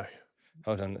 No.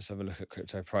 Hold on, let's have a look at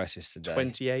crypto prices today.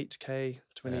 28K,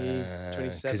 27.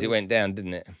 Because it went down,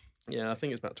 didn't it? Yeah, I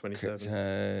think it's about 27.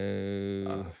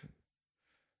 Crypto.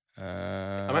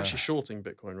 I'm actually shorting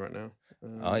Bitcoin right now.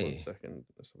 Are you? 1 second.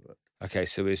 Let's have a look. Okay,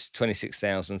 so it's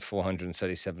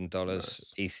 $26,437.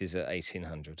 Nice. ETH is at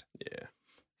 1,800. Yeah.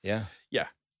 Yeah. Yeah.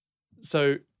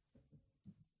 So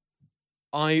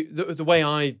the way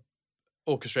I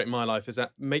orchestrate my life is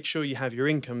that make sure you have your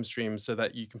income streams so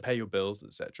that you can pay your bills,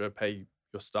 etc., pay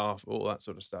your staff, all that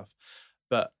sort of stuff.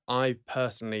 But I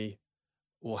personally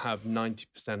will have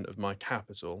 90% of my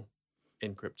capital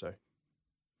in crypto.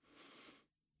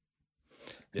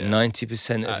 Yeah.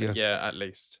 90% of your... Yeah, at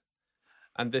least.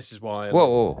 And this is why...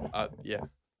 Whoa. Yeah.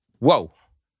 Whoa.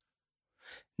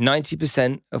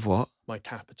 90% of what? My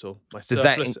capital. My Does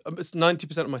surplus. It's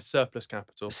 90% of my surplus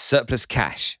capital. Surplus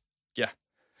cash. Yeah.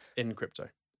 In crypto.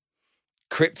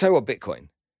 Crypto or Bitcoin?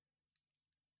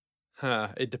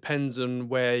 It depends on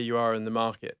where you are in the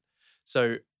market.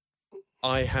 So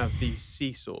I have these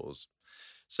seesaws.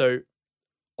 So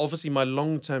obviously my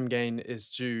long-term gain is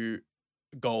to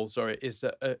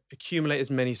accumulate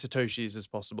as many Satoshis as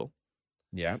possible.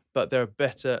 Yeah. But there are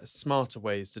better, smarter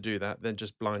ways to do that than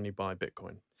just blindly buy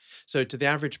Bitcoin. So to the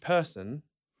average person,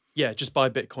 yeah, just buy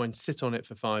Bitcoin, sit on it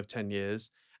for 5-10 years,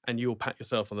 and you'll pat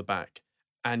yourself on the back.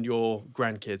 And your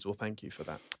grandkids will thank you for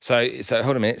that. So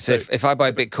hold a minute. So if I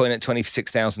buy Bitcoin at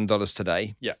 $26,000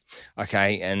 today, yeah,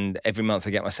 okay, and every month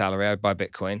I get my salary, I buy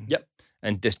Bitcoin. Yep.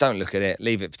 And just don't look at it.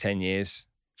 Leave it for 10 years.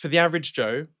 For the average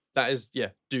Joe, that is,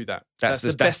 do that. That's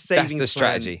the best savings that's the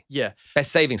strategy. Plan. Yeah.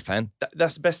 Best savings plan.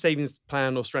 That's the best savings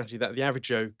plan or strategy that the average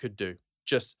Joe could do.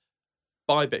 Just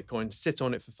buy Bitcoin, sit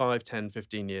on it for 5, 10,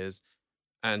 15 years,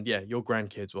 and yeah, your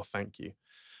grandkids will thank you.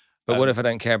 But what if I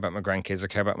don't care about my grandkids? I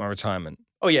care about my retirement.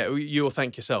 Oh yeah, you will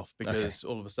thank yourself because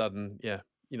all of a sudden,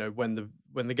 when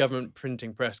the government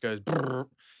printing press goes,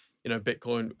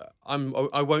 Bitcoin,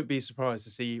 I won't be surprised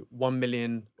to see $1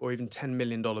 million or even $10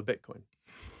 million Bitcoin.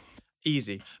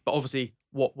 Easy, but obviously,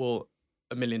 what will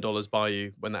 $1 million buy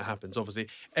you when that happens? Obviously,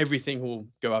 everything will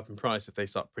go up in price if they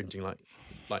start printing like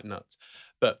nuts.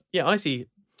 But yeah, I see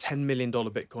 $10 million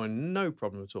Bitcoin, no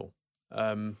problem at all,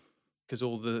 because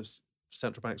all the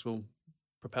central banks will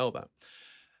propel that.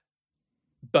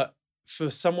 But for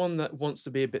someone that wants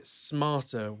to be a bit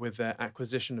smarter with their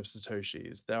acquisition of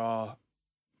Satoshis, there are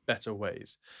better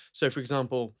ways. So, for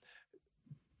example,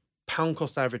 pound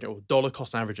cost averaging or dollar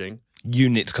cost averaging.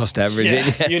 Unit cost averaging.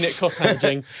 Yeah, unit cost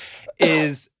averaging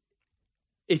is,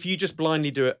 if you just blindly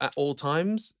do it at all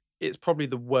times, it's probably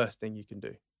the worst thing you can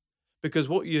do. Because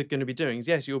what you're going to be doing is,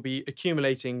 yes, you'll be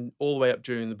accumulating all the way up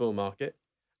during the bull market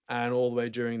and all the way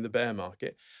during the bear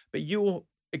market, but you will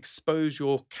expose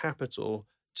your capital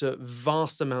to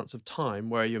vast amounts of time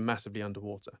where you're massively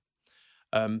underwater.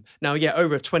 Now, yeah,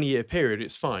 over a 20-year period,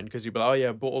 it's fine because you'll be like, oh yeah,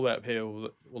 I bought all the way up here,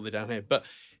 all the way down here. But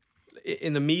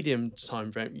in the medium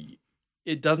time frame,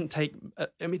 it doesn't take,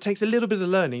 it takes a little bit of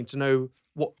learning to know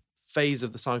what phase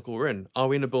of the cycle we're in. Are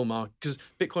we in a bull market? Because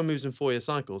Bitcoin moves in 4-year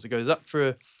cycles. It goes up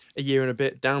for a year and a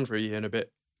bit, down for a year and a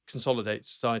bit, consolidates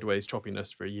sideways,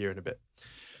 choppiness for a year and a bit.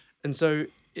 And so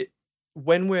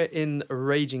when we're in a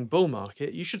raging bull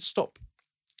market, you should stop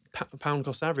pound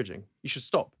cost averaging. You should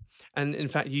stop. And in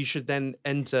fact, you should then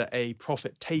enter a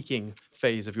profit-taking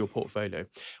phase of your portfolio.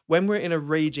 When we're in a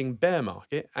raging bear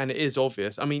market, and it is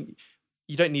obvious, I mean,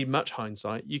 you don't need much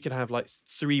hindsight. You could have like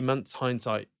 3 months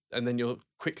hindsight, and then you'll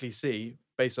quickly see,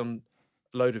 based on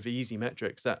a load of easy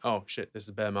metrics, that, oh shit, this is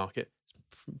a bear market. It's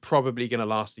probably going to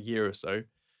last a year or so.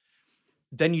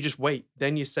 Then you just wait.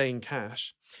 Then you stay in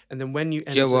cash. And then when you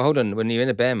enter... well, hold on. When you're in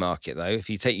a bear market, though, if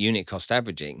you take unit cost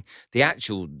averaging,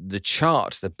 the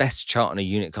chart, the best chart on a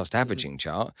unit cost averaging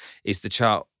chart is the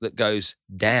chart that goes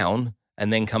down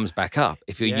and then comes back up.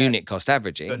 If you're unit cost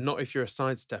averaging... But not if you're a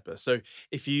sidestepper. So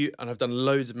if you... And I've done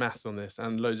loads of maths on this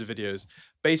and loads of videos.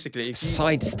 Basically...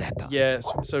 Sidestepper? Yeah.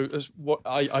 So what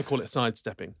I call it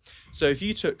sidestepping. So if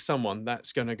you took someone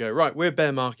that's going to go, right, we're a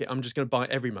bear market, I'm just going to buy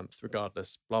every month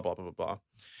regardless, blah, blah, blah, blah, blah.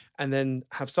 And then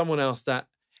have someone else that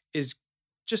is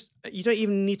just... You don't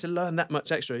even need to learn that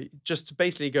much extra. Just to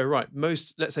basically go, right,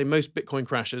 let's say most Bitcoin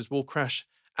crashes will crash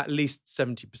at least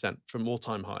 70% from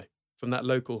all-time high. From that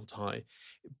local high,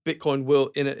 Bitcoin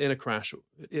will in a crash.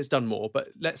 It's done more, but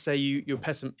let's say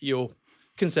you're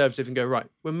conservative and go, right,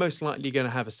 we're most likely going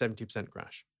to have a 70%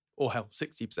 crash, or hell,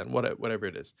 60%, whatever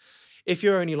it is. If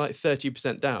you're only like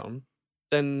 30% down,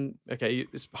 then okay,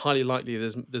 it's highly likely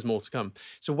there's more to come.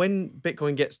 So when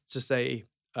Bitcoin gets to say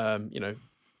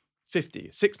 50,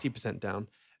 60% down,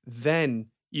 then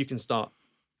you can start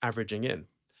averaging in.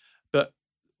 But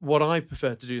what I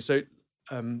prefer to do,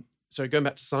 so going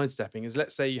back to sidestepping, is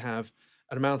let's say you have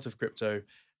an amount of crypto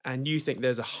and you think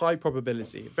there's a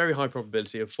very high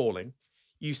probability of falling.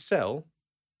 You sell,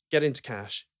 get into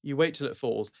cash, you wait till it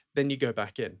falls, then you go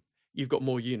back in. You've got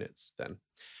more units then.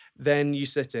 Then you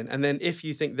sit in. And then if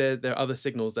you think there are other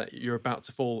signals that you're about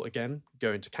to fall again,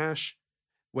 go into cash,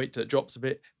 wait till it drops a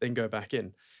bit, then go back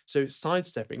in. So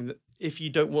sidestepping, if you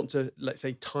don't want to, let's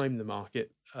say, time the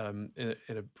market in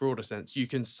a broader sense, you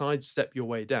can sidestep your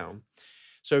way down.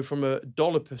 So from a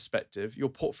dollar perspective, your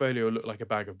portfolio will look like a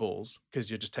bag of balls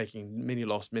because you're just taking mini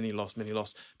loss, mini loss, mini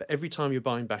loss. But every time you're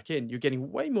buying back in, you're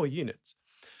getting way more units.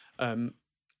 And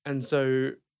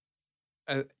so,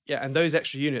 and those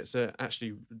extra units are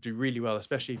actually do really well,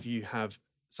 especially if you have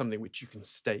something which you can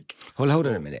stake. Well, hold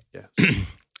on a minute. Yeah.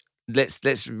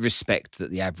 Let's respect that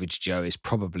the average Joe is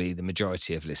probably the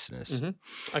majority of listeners.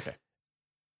 Mm-hmm. Okay.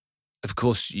 Of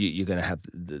course, you're going to have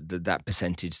that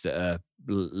percentage that are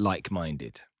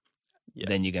like-minded. Yeah.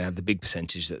 Then you're going to have the big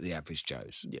percentage that the average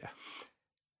Joes. Yeah.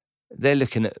 They're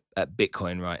looking at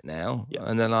Bitcoin right now, Yeah.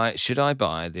 and they're like, should I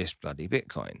buy this bloody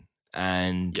Bitcoin?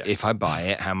 And Yes. if I buy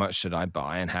it, how much should I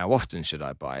buy and how often should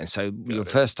I buy? And so your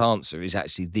first answer is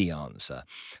actually the answer.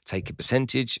 Take a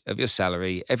percentage of your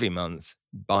salary every month,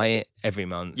 buy it every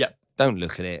month. Yep. Don't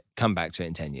look at it. Come back to it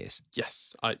in 10 years.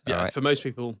 Yes. Right. For most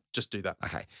people, just do that.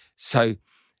 Okay. So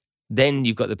then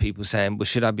you've got the people saying, well,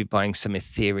 should I be buying some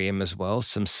Ethereum as well?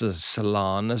 Some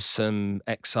Solana, some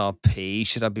XRP?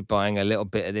 Should I be buying a little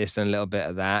bit of this and a little bit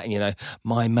of that? And,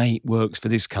 my mate works for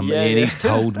this company and he's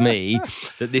told me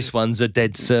that this one's a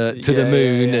dead cert to the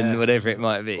moon and whatever it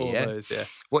might be. All those, yeah.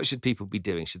 What should people be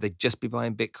doing? Should they just be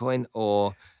buying Bitcoin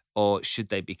or should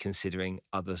they be considering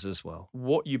others as well?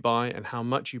 What you buy and how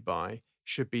much you buy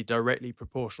should be directly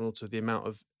proportional to the amount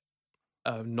of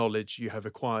knowledge you have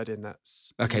acquired in that.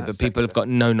 Okay, but people have got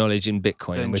no knowledge in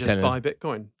Bitcoin. Then and we're just telling buy them,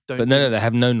 Bitcoin. but no, they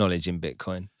have no knowledge in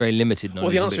Bitcoin. Very limited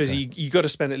knowledge. Well, the answer in is Bitcoin. you got to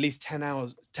spend at least 10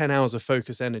 hours of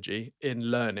focused energy in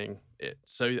learning it.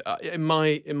 So in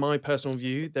my personal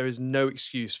view, there is no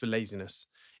excuse for laziness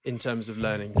in terms of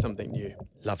learning something new.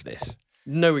 Love this.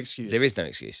 No excuse. There is no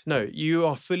excuse. No, you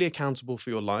are fully accountable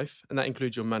for your life, and that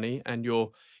includes your money and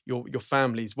your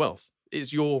family's wealth.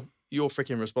 It's your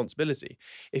freaking responsibility.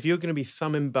 If you're going to be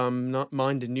thumb and bum,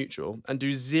 mind and neutral, and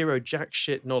do zero jack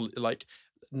shit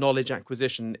knowledge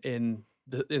acquisition in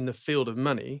the field of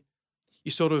money, you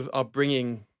sort of are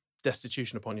bringing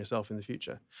destitution upon yourself in the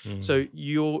future. So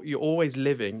you're always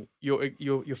living.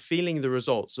 You're feeling the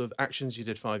results of actions you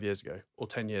did 5 years ago or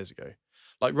 10 years ago.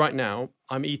 Like right now,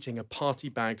 I'm eating a party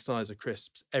bag size of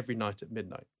crisps every night at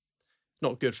midnight.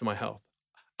 Not good for my health.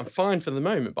 I'm fine for the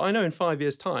moment, but I know in 5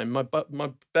 years' time, my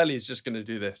belly is just going to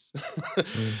do this.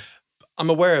 I'm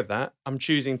aware of that. I'm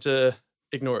choosing to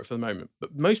ignore it for the moment.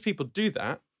 But most people do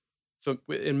that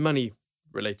in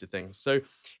money-related things. So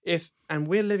and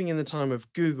we're living in the time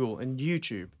of Google and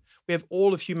YouTube. We have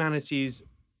all of humanity's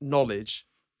knowledge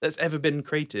that's ever been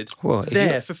created for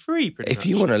free. Pretty much. If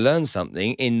you want to learn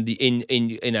something in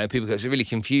people go, it's really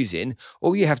confusing.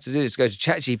 All you have to do is go to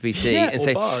ChatGPT and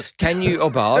say, Bard.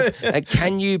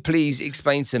 Can you please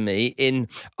explain to me in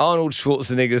Arnold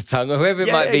Schwarzenegger's tongue or whoever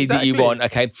it might be that you want,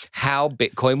 how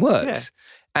Bitcoin works? Yeah.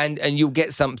 And you'll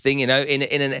get something,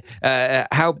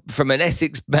 how from an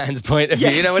Essex man's point of view,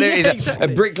 whatever it is, exactly.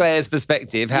 a bricklayer's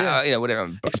perspective,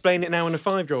 whatever. Explain it now in a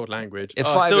 5-year-old language. I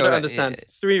 5-year-old, still don't understand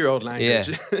 3-year-old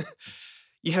language. Yeah.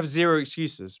 You have zero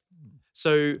excuses.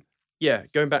 So,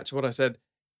 going back to what I said,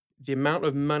 the amount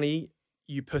of money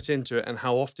you put into it and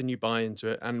how often you buy into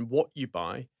it and what you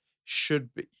buy should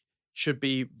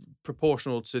be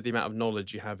proportional to the amount of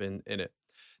knowledge you have in it.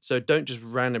 So don't just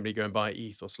randomly go and buy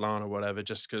ETH or Solana or whatever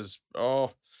just because,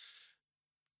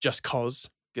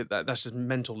 that's just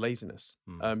mental laziness.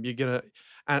 You're going to,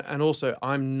 and also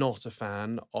I'm not a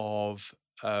fan of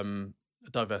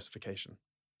diversification.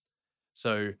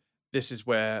 So this is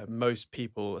where most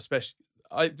people, this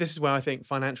is where I think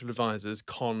financial advisors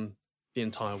con the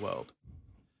entire world,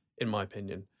 in my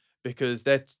opinion, because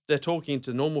they're talking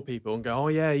to normal people and go, oh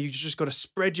yeah, you just got to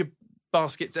spread your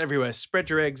baskets everywhere, spread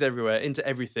your eggs everywhere into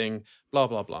everything, blah,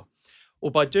 blah, blah. Well,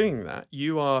 by doing that,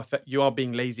 you are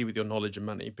being lazy with your knowledge and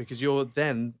money because you're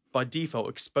then, by default,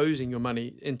 exposing your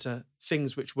money into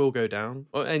things which will go down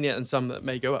and some that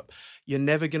may go up. You're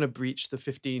never going to breach the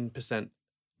 15%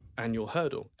 annual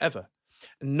hurdle, ever.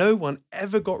 And no one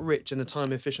ever got rich in a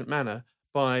time-efficient manner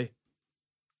by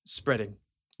spreading.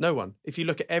 No one. If you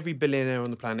look at every billionaire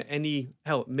on the planet,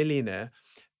 millionaire,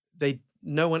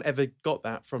 no one ever got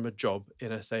that from a job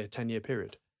in a 10-year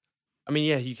period. I mean,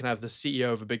 you can have the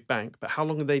CEO of a big bank, but how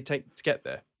long do they take to get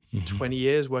there? 20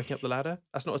 years working up the ladder?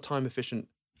 That's not a time-efficient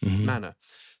manner.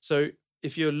 So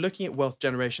if you're looking at wealth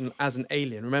generation as an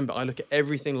alien, remember, I look at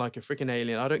everything like a freaking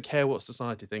alien. I don't care what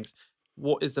society thinks.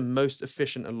 what is the most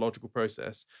efficient and logical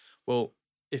process? Well,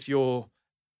 if you're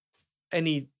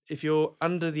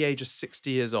under the age of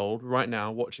 60 years old right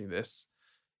now watching this,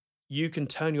 you can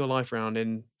turn your life around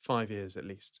in 5 years at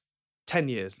least, 10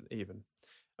 years even.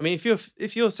 I mean,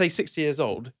 if you're say 60 years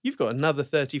old, you've got another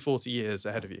 30, 40 years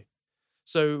ahead of you.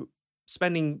 So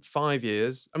spending 5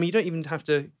 years, I mean, you don't even have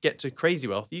to get to crazy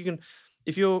wealth. You can,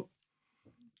 if you're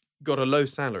got a low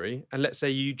salary and let's say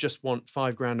you just want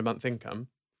 $5,000 a month income,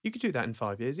 you could do that in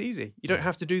 5 years easy. You don't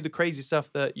have to do the crazy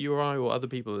stuff that you or I or other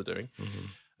people are doing.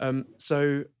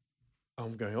 So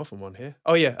I'm going off on one here.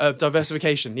 Oh yeah,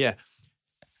 diversification. Yeah.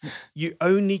 You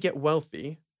only get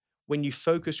wealthy when you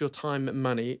focus your time and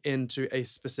money into a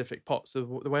specific pot.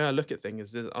 So the way I look at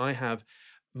things is I have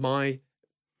my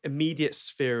immediate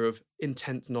sphere of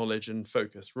intense knowledge and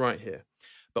focus right here.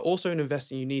 But also in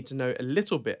investing, you need to know a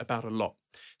little bit about a lot.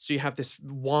 So you have this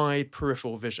wide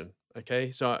peripheral vision.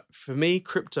 Okay. So for me,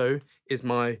 crypto is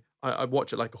I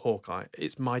watch it like a hawkeye.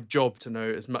 It's my job to know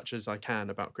as much as I can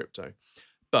about crypto.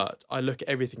 But I look at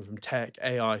everything from tech,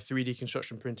 AI, 3D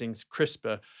construction printing,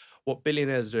 CRISPR, what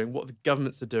billionaires are doing, what the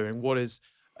governments are doing, what is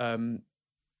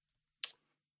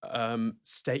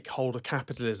stakeholder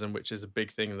capitalism, which is a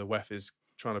big thing the WEF is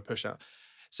trying to push out.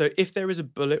 So if there is a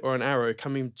bullet or an arrow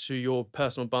coming to your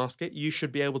personal basket, you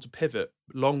should be able to pivot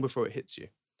long before it hits you.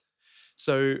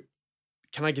 So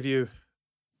can I give you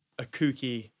a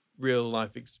kooky real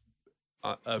life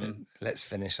Let's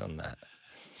finish on that.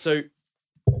 So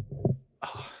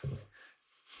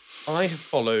I have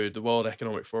followed the World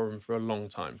Economic Forum for a long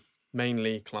time,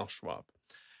 mainly Klaus Schwab.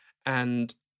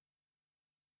 And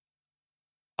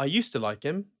I used to like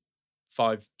him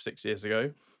 5-6 years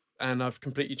ago, and I've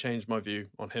completely changed my view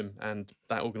on him and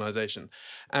that organization.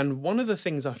 And one of the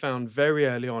things I found very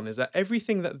early on is that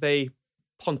everything that they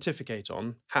pontificate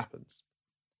on happens.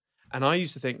 And I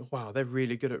used to think, wow, they're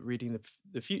really good at reading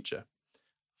the future.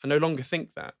 I no longer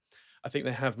think that. I think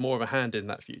they have more of a hand in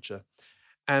that future.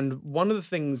 And one of the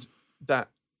things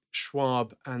that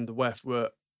Schwab and the WEF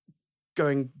were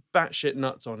going batshit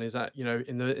nuts on is that,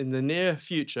 in the near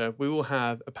future, we will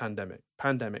have a pandemic,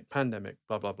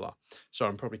 blah, blah, blah. So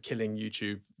I'm probably killing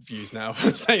YouTube views now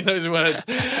for saying those words.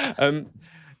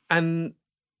 And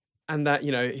that,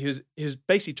 he was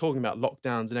basically talking about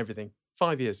lockdowns and everything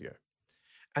 5 years ago.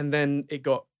 And then it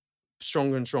got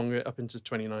stronger and stronger up into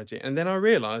 2019. And then I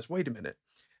realized, wait a minute,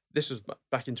 this was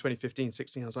back in 2015,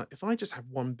 16. I was like, if I just have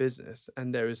one business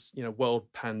and there is, world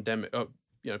pandemic,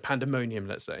 pandemonium,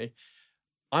 let's say,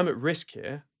 I'm at risk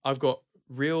here. I've got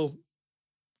real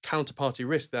counterparty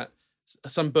risk that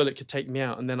some bullet could take me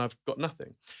out and then I've got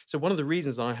nothing. So one of the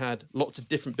reasons I had lots of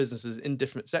different businesses in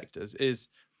different sectors is,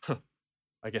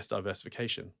 I guess,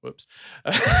 diversification. Whoops.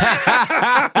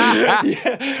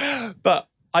 Yeah. But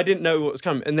I didn't know what was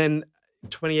coming. And then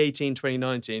 2018,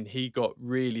 2019, he got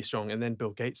really strong. And then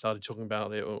Bill Gates started talking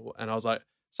about it. And I was like,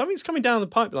 something's coming down the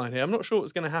pipeline here. I'm not sure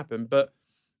what's going to happen, but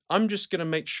I'm just going to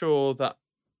make sure that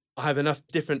I have enough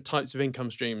different types of income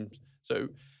streams. So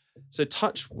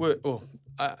touch wood,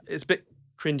 it's a bit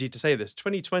cringy to say this.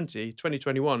 2020,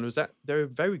 2021 they were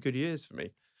very good years for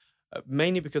me.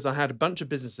 Mainly because I had a bunch of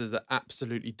businesses that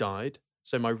absolutely died.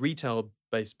 So my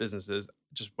retail-based businesses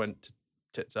just went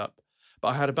tits up. But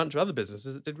I had a bunch of other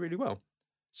businesses that did really well.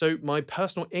 So my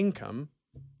personal income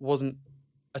wasn't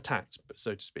attacked,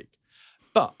 so to speak.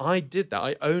 But I did that.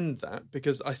 I owned that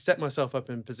because I set myself up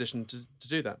in a position to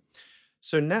do that.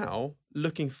 So now,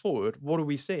 looking forward, what are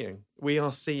we seeing? We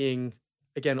are seeing,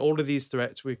 again, all of these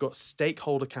threats. We've got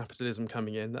stakeholder capitalism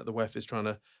coming in that the WEF is trying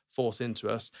to force into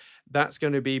us. That's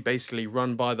going to be basically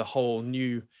run by the whole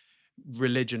new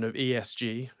religion of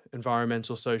ESG,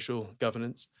 environmental social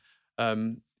governance.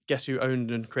 Guess who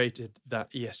owned and created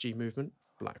that ESG movement?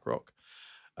 BlackRock.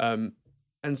 And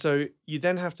so you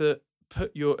then have to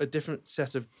put a different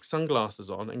set of sunglasses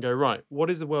on and go, right, what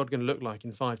is the world going to look like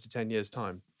in 5 to 10 years'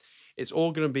 time? It's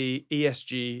all going to be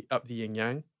ESG up the yin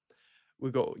yang.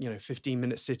 We've got,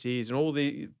 15-minute cities and all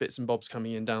the bits and bobs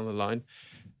coming in down the line.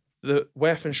 The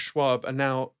WEF and Schwab are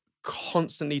now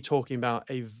constantly talking about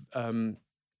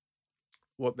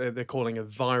what they're calling a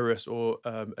virus or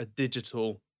a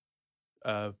digital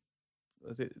cyber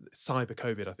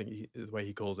COVID, I think is the way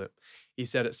he calls it. He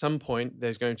said at some point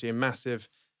there's going to be a massive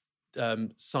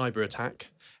cyber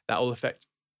attack that will affect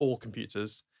all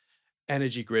computers.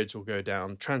 Energy grids will go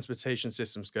down, transportation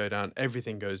systems go down,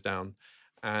 everything goes down,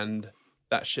 and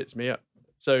that shits me up.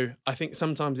 So I think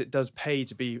sometimes it does pay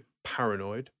to be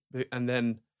paranoid and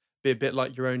then be a bit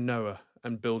like your own Noah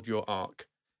and build your ark.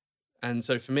 And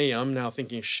so for me, I'm now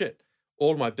thinking, shit,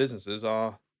 all my businesses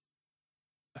are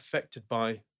affected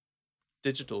by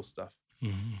digital stuff.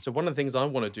 So one of the things I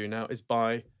want to do now is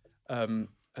buy and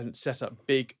set up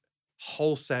big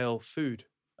wholesale food.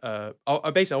 I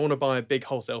want to buy a big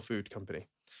wholesale food company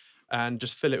and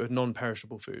just fill it with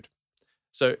non-perishable food.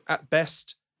 So at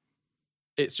best,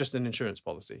 it's just an insurance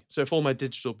policy. So if all my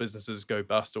digital businesses go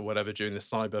bust or whatever during the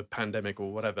cyber pandemic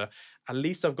or whatever, at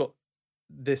least I've got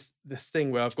this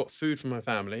thing where I've got food for my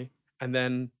family, and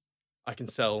then I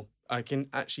can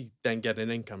actually then get an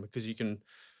income, because you can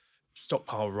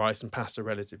stockpile rice and pasta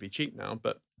relatively cheap now.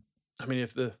 But I mean,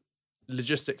 if the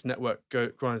logistics network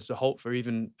grinds to halt for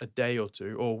even a day or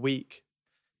two or a week,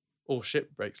 all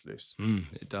shit breaks loose.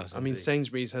 It does. I mean,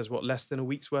 Sainsbury's has less than a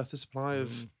week's worth of supply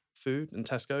of food, and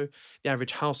Tesco. The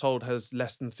average household has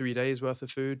less than 3 days worth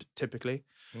of food, typically.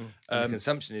 The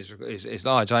consumption is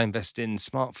large. I invest in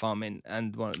Smart Farming,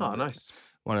 and nice.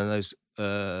 One of those,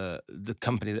 the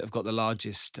company that have got the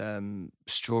largest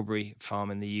strawberry farm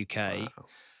in the UK. Wow.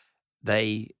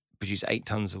 They produce 8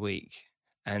 tons a week,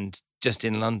 and just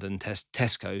in London,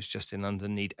 Tesco's just in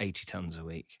London need 80 tons a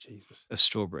week. Jesus. Of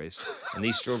strawberries. And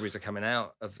these strawberries are coming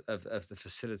out of the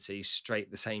facility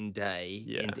straight the same day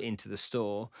into the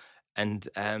store. And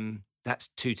that's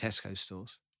 2 Tesco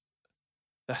stores.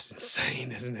 That's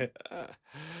insane, isn't it?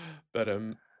 But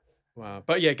wow.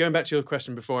 But yeah, going back to your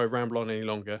question before I ramble on any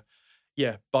longer,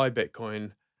 buy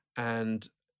Bitcoin, and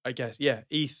I guess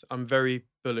ETH. I'm very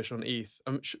bullish on ETH.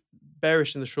 I'm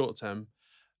bearish in the short term,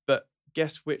 but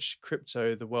guess which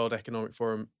crypto the World Economic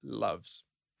Forum loves?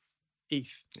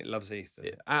 ETH. It loves ETH.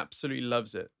 It absolutely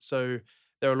loves it. So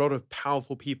there are a lot of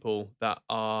powerful people that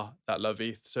love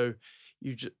ETH. So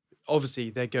obviously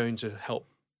they're going to help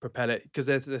propel it, because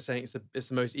they're saying it's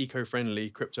the most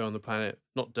eco-friendly crypto on the planet,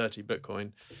 not dirty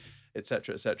Bitcoin,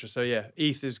 etc., etc. So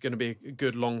ETH is going to be a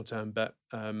good long-term bet.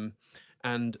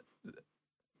 And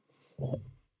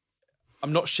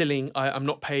I'm not shilling. I'm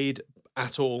not paid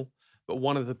at all. But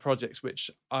one of the projects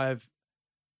which I'm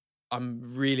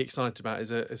really excited about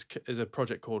is a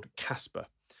project called Casper.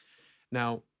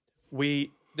 Now,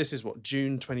 this is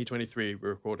June 2023. We're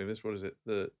recording this. What is it?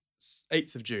 The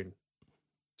 8th of June.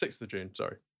 6th of June.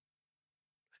 Sorry.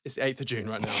 It's the 8th of June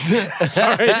right now.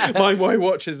 Sorry, my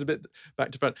watch is a bit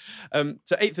back to front.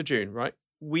 So 8th of June, right?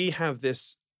 We have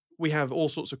all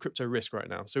sorts of crypto risk right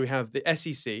now. So we have the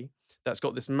SEC that's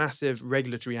got this massive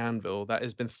regulatory anvil that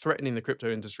has been threatening the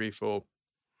crypto industry for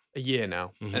a year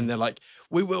now. And they're like,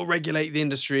 we will regulate the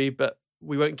industry, but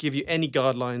we won't give you any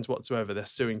guidelines whatsoever. They're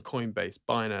suing Coinbase,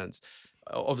 Binance.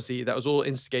 Obviously, that was all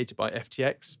instigated by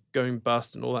FTX going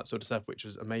bust and all that sort of stuff, which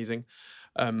was amazing.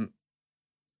 And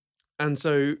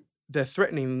so they're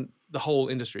threatening the whole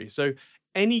industry. So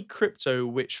any crypto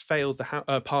which fails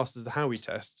passes the Howey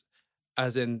test,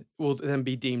 as in will then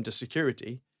be deemed a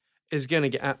security, is going to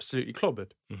get absolutely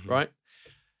clobbered, right?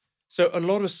 So a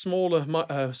lot of smaller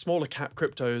cap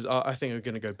cryptos I think are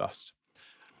going to go bust.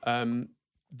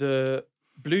 The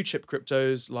blue chip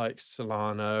cryptos like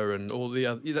Solana and all the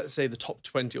other, let's say the top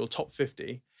 20 or top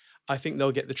 50, I think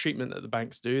they'll get the treatment that the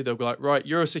banks do. They'll be like, right,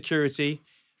 you're a security,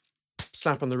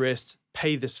 slap on the wrist,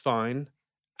 pay this fine,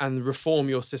 and reform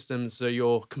your systems so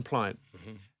you're compliant.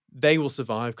 They will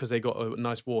survive because they got a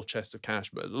nice war chest of cash,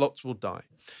 but lots will die.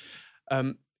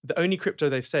 The only crypto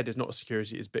they've said is not a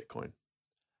security is Bitcoin.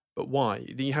 But why?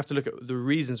 Then you have to look at the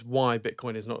reasons why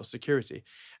Bitcoin is not a security.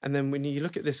 And then when you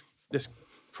look at this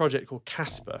project called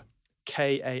Casper,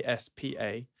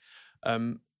 Kaspa,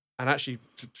 and actually,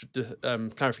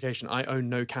 clarification, I own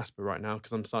no Casper right now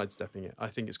because I'm sidestepping it. I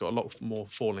think it's got a lot more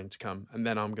falling to come, and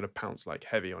then I'm going to pounce like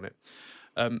heavy on it.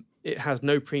 It has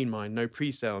no pre-mine, no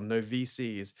pre-sale, no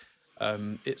VCs.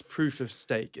 It's proof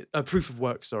of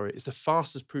work. It's the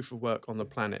fastest proof of work on the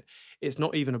planet. It's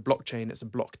not even a blockchain; it's a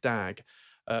block DAG,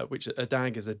 which a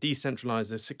DAG is a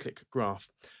decentralized cyclic graph.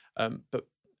 But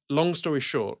long story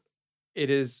short,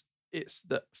 it's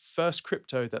the first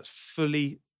crypto that's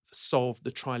fully solved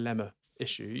the trilemma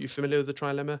issue. Are you familiar with the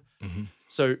trilemma?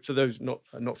 So for those not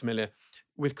familiar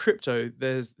with crypto,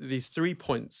 there's these 3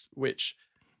 points which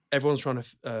everyone's trying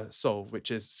to solve, which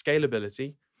is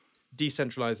scalability,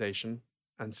 decentralization,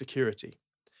 and security.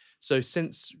 So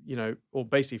since, or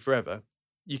basically forever,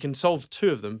 you can solve 2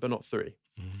 of them, but not 3.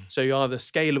 So you're either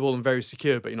scalable and very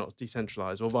secure, but you're not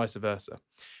decentralized, or vice versa.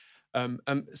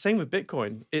 Same with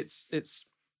Bitcoin. It's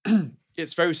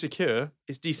it's very secure,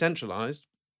 it's decentralized,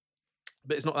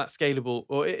 but it's not that scalable,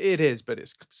 or it is, but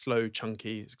it's slow,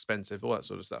 chunky, it's expensive, all that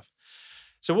sort of stuff.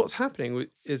 So what's happening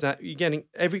is that you're getting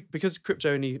because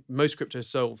most cryptos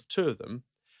solve 2 of them,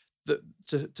 that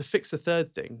to fix the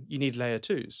 3rd thing, you need layer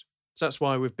 2s. So that's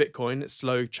why with Bitcoin, it's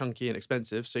slow, chunky, and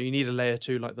expensive. So you need a layer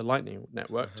 2 like the Lightning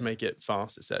Network to make it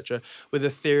fast, etc. With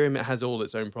Ethereum, it has all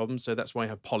its own problems. So that's why you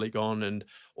have Polygon and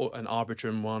an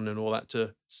Arbitrum one and all that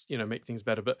to make things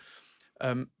better. But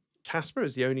Casper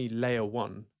is the only layer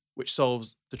 1 which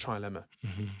solves the trilemma.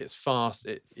 It's fast.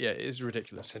 It is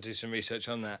ridiculous. So do some research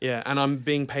on that. Yeah, and I'm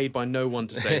being paid by no one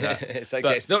to say that. It's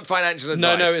okay. It's not financial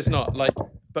advice. No, it's not.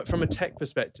 But from a tech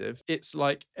perspective, it's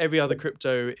like every other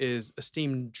crypto is a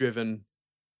steam-driven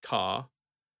car,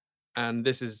 and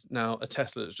this is now a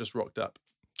Tesla that's just rocked up.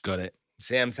 Got it.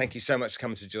 Siam, thank you so much for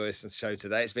coming to join us on the show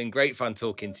today. It's been great fun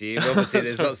talking to you. Obviously,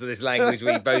 there's lots of this language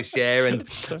we both share and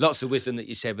lots of wisdom that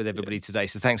you shared with everybody today.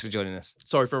 So thanks for joining us.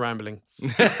 Sorry for rambling.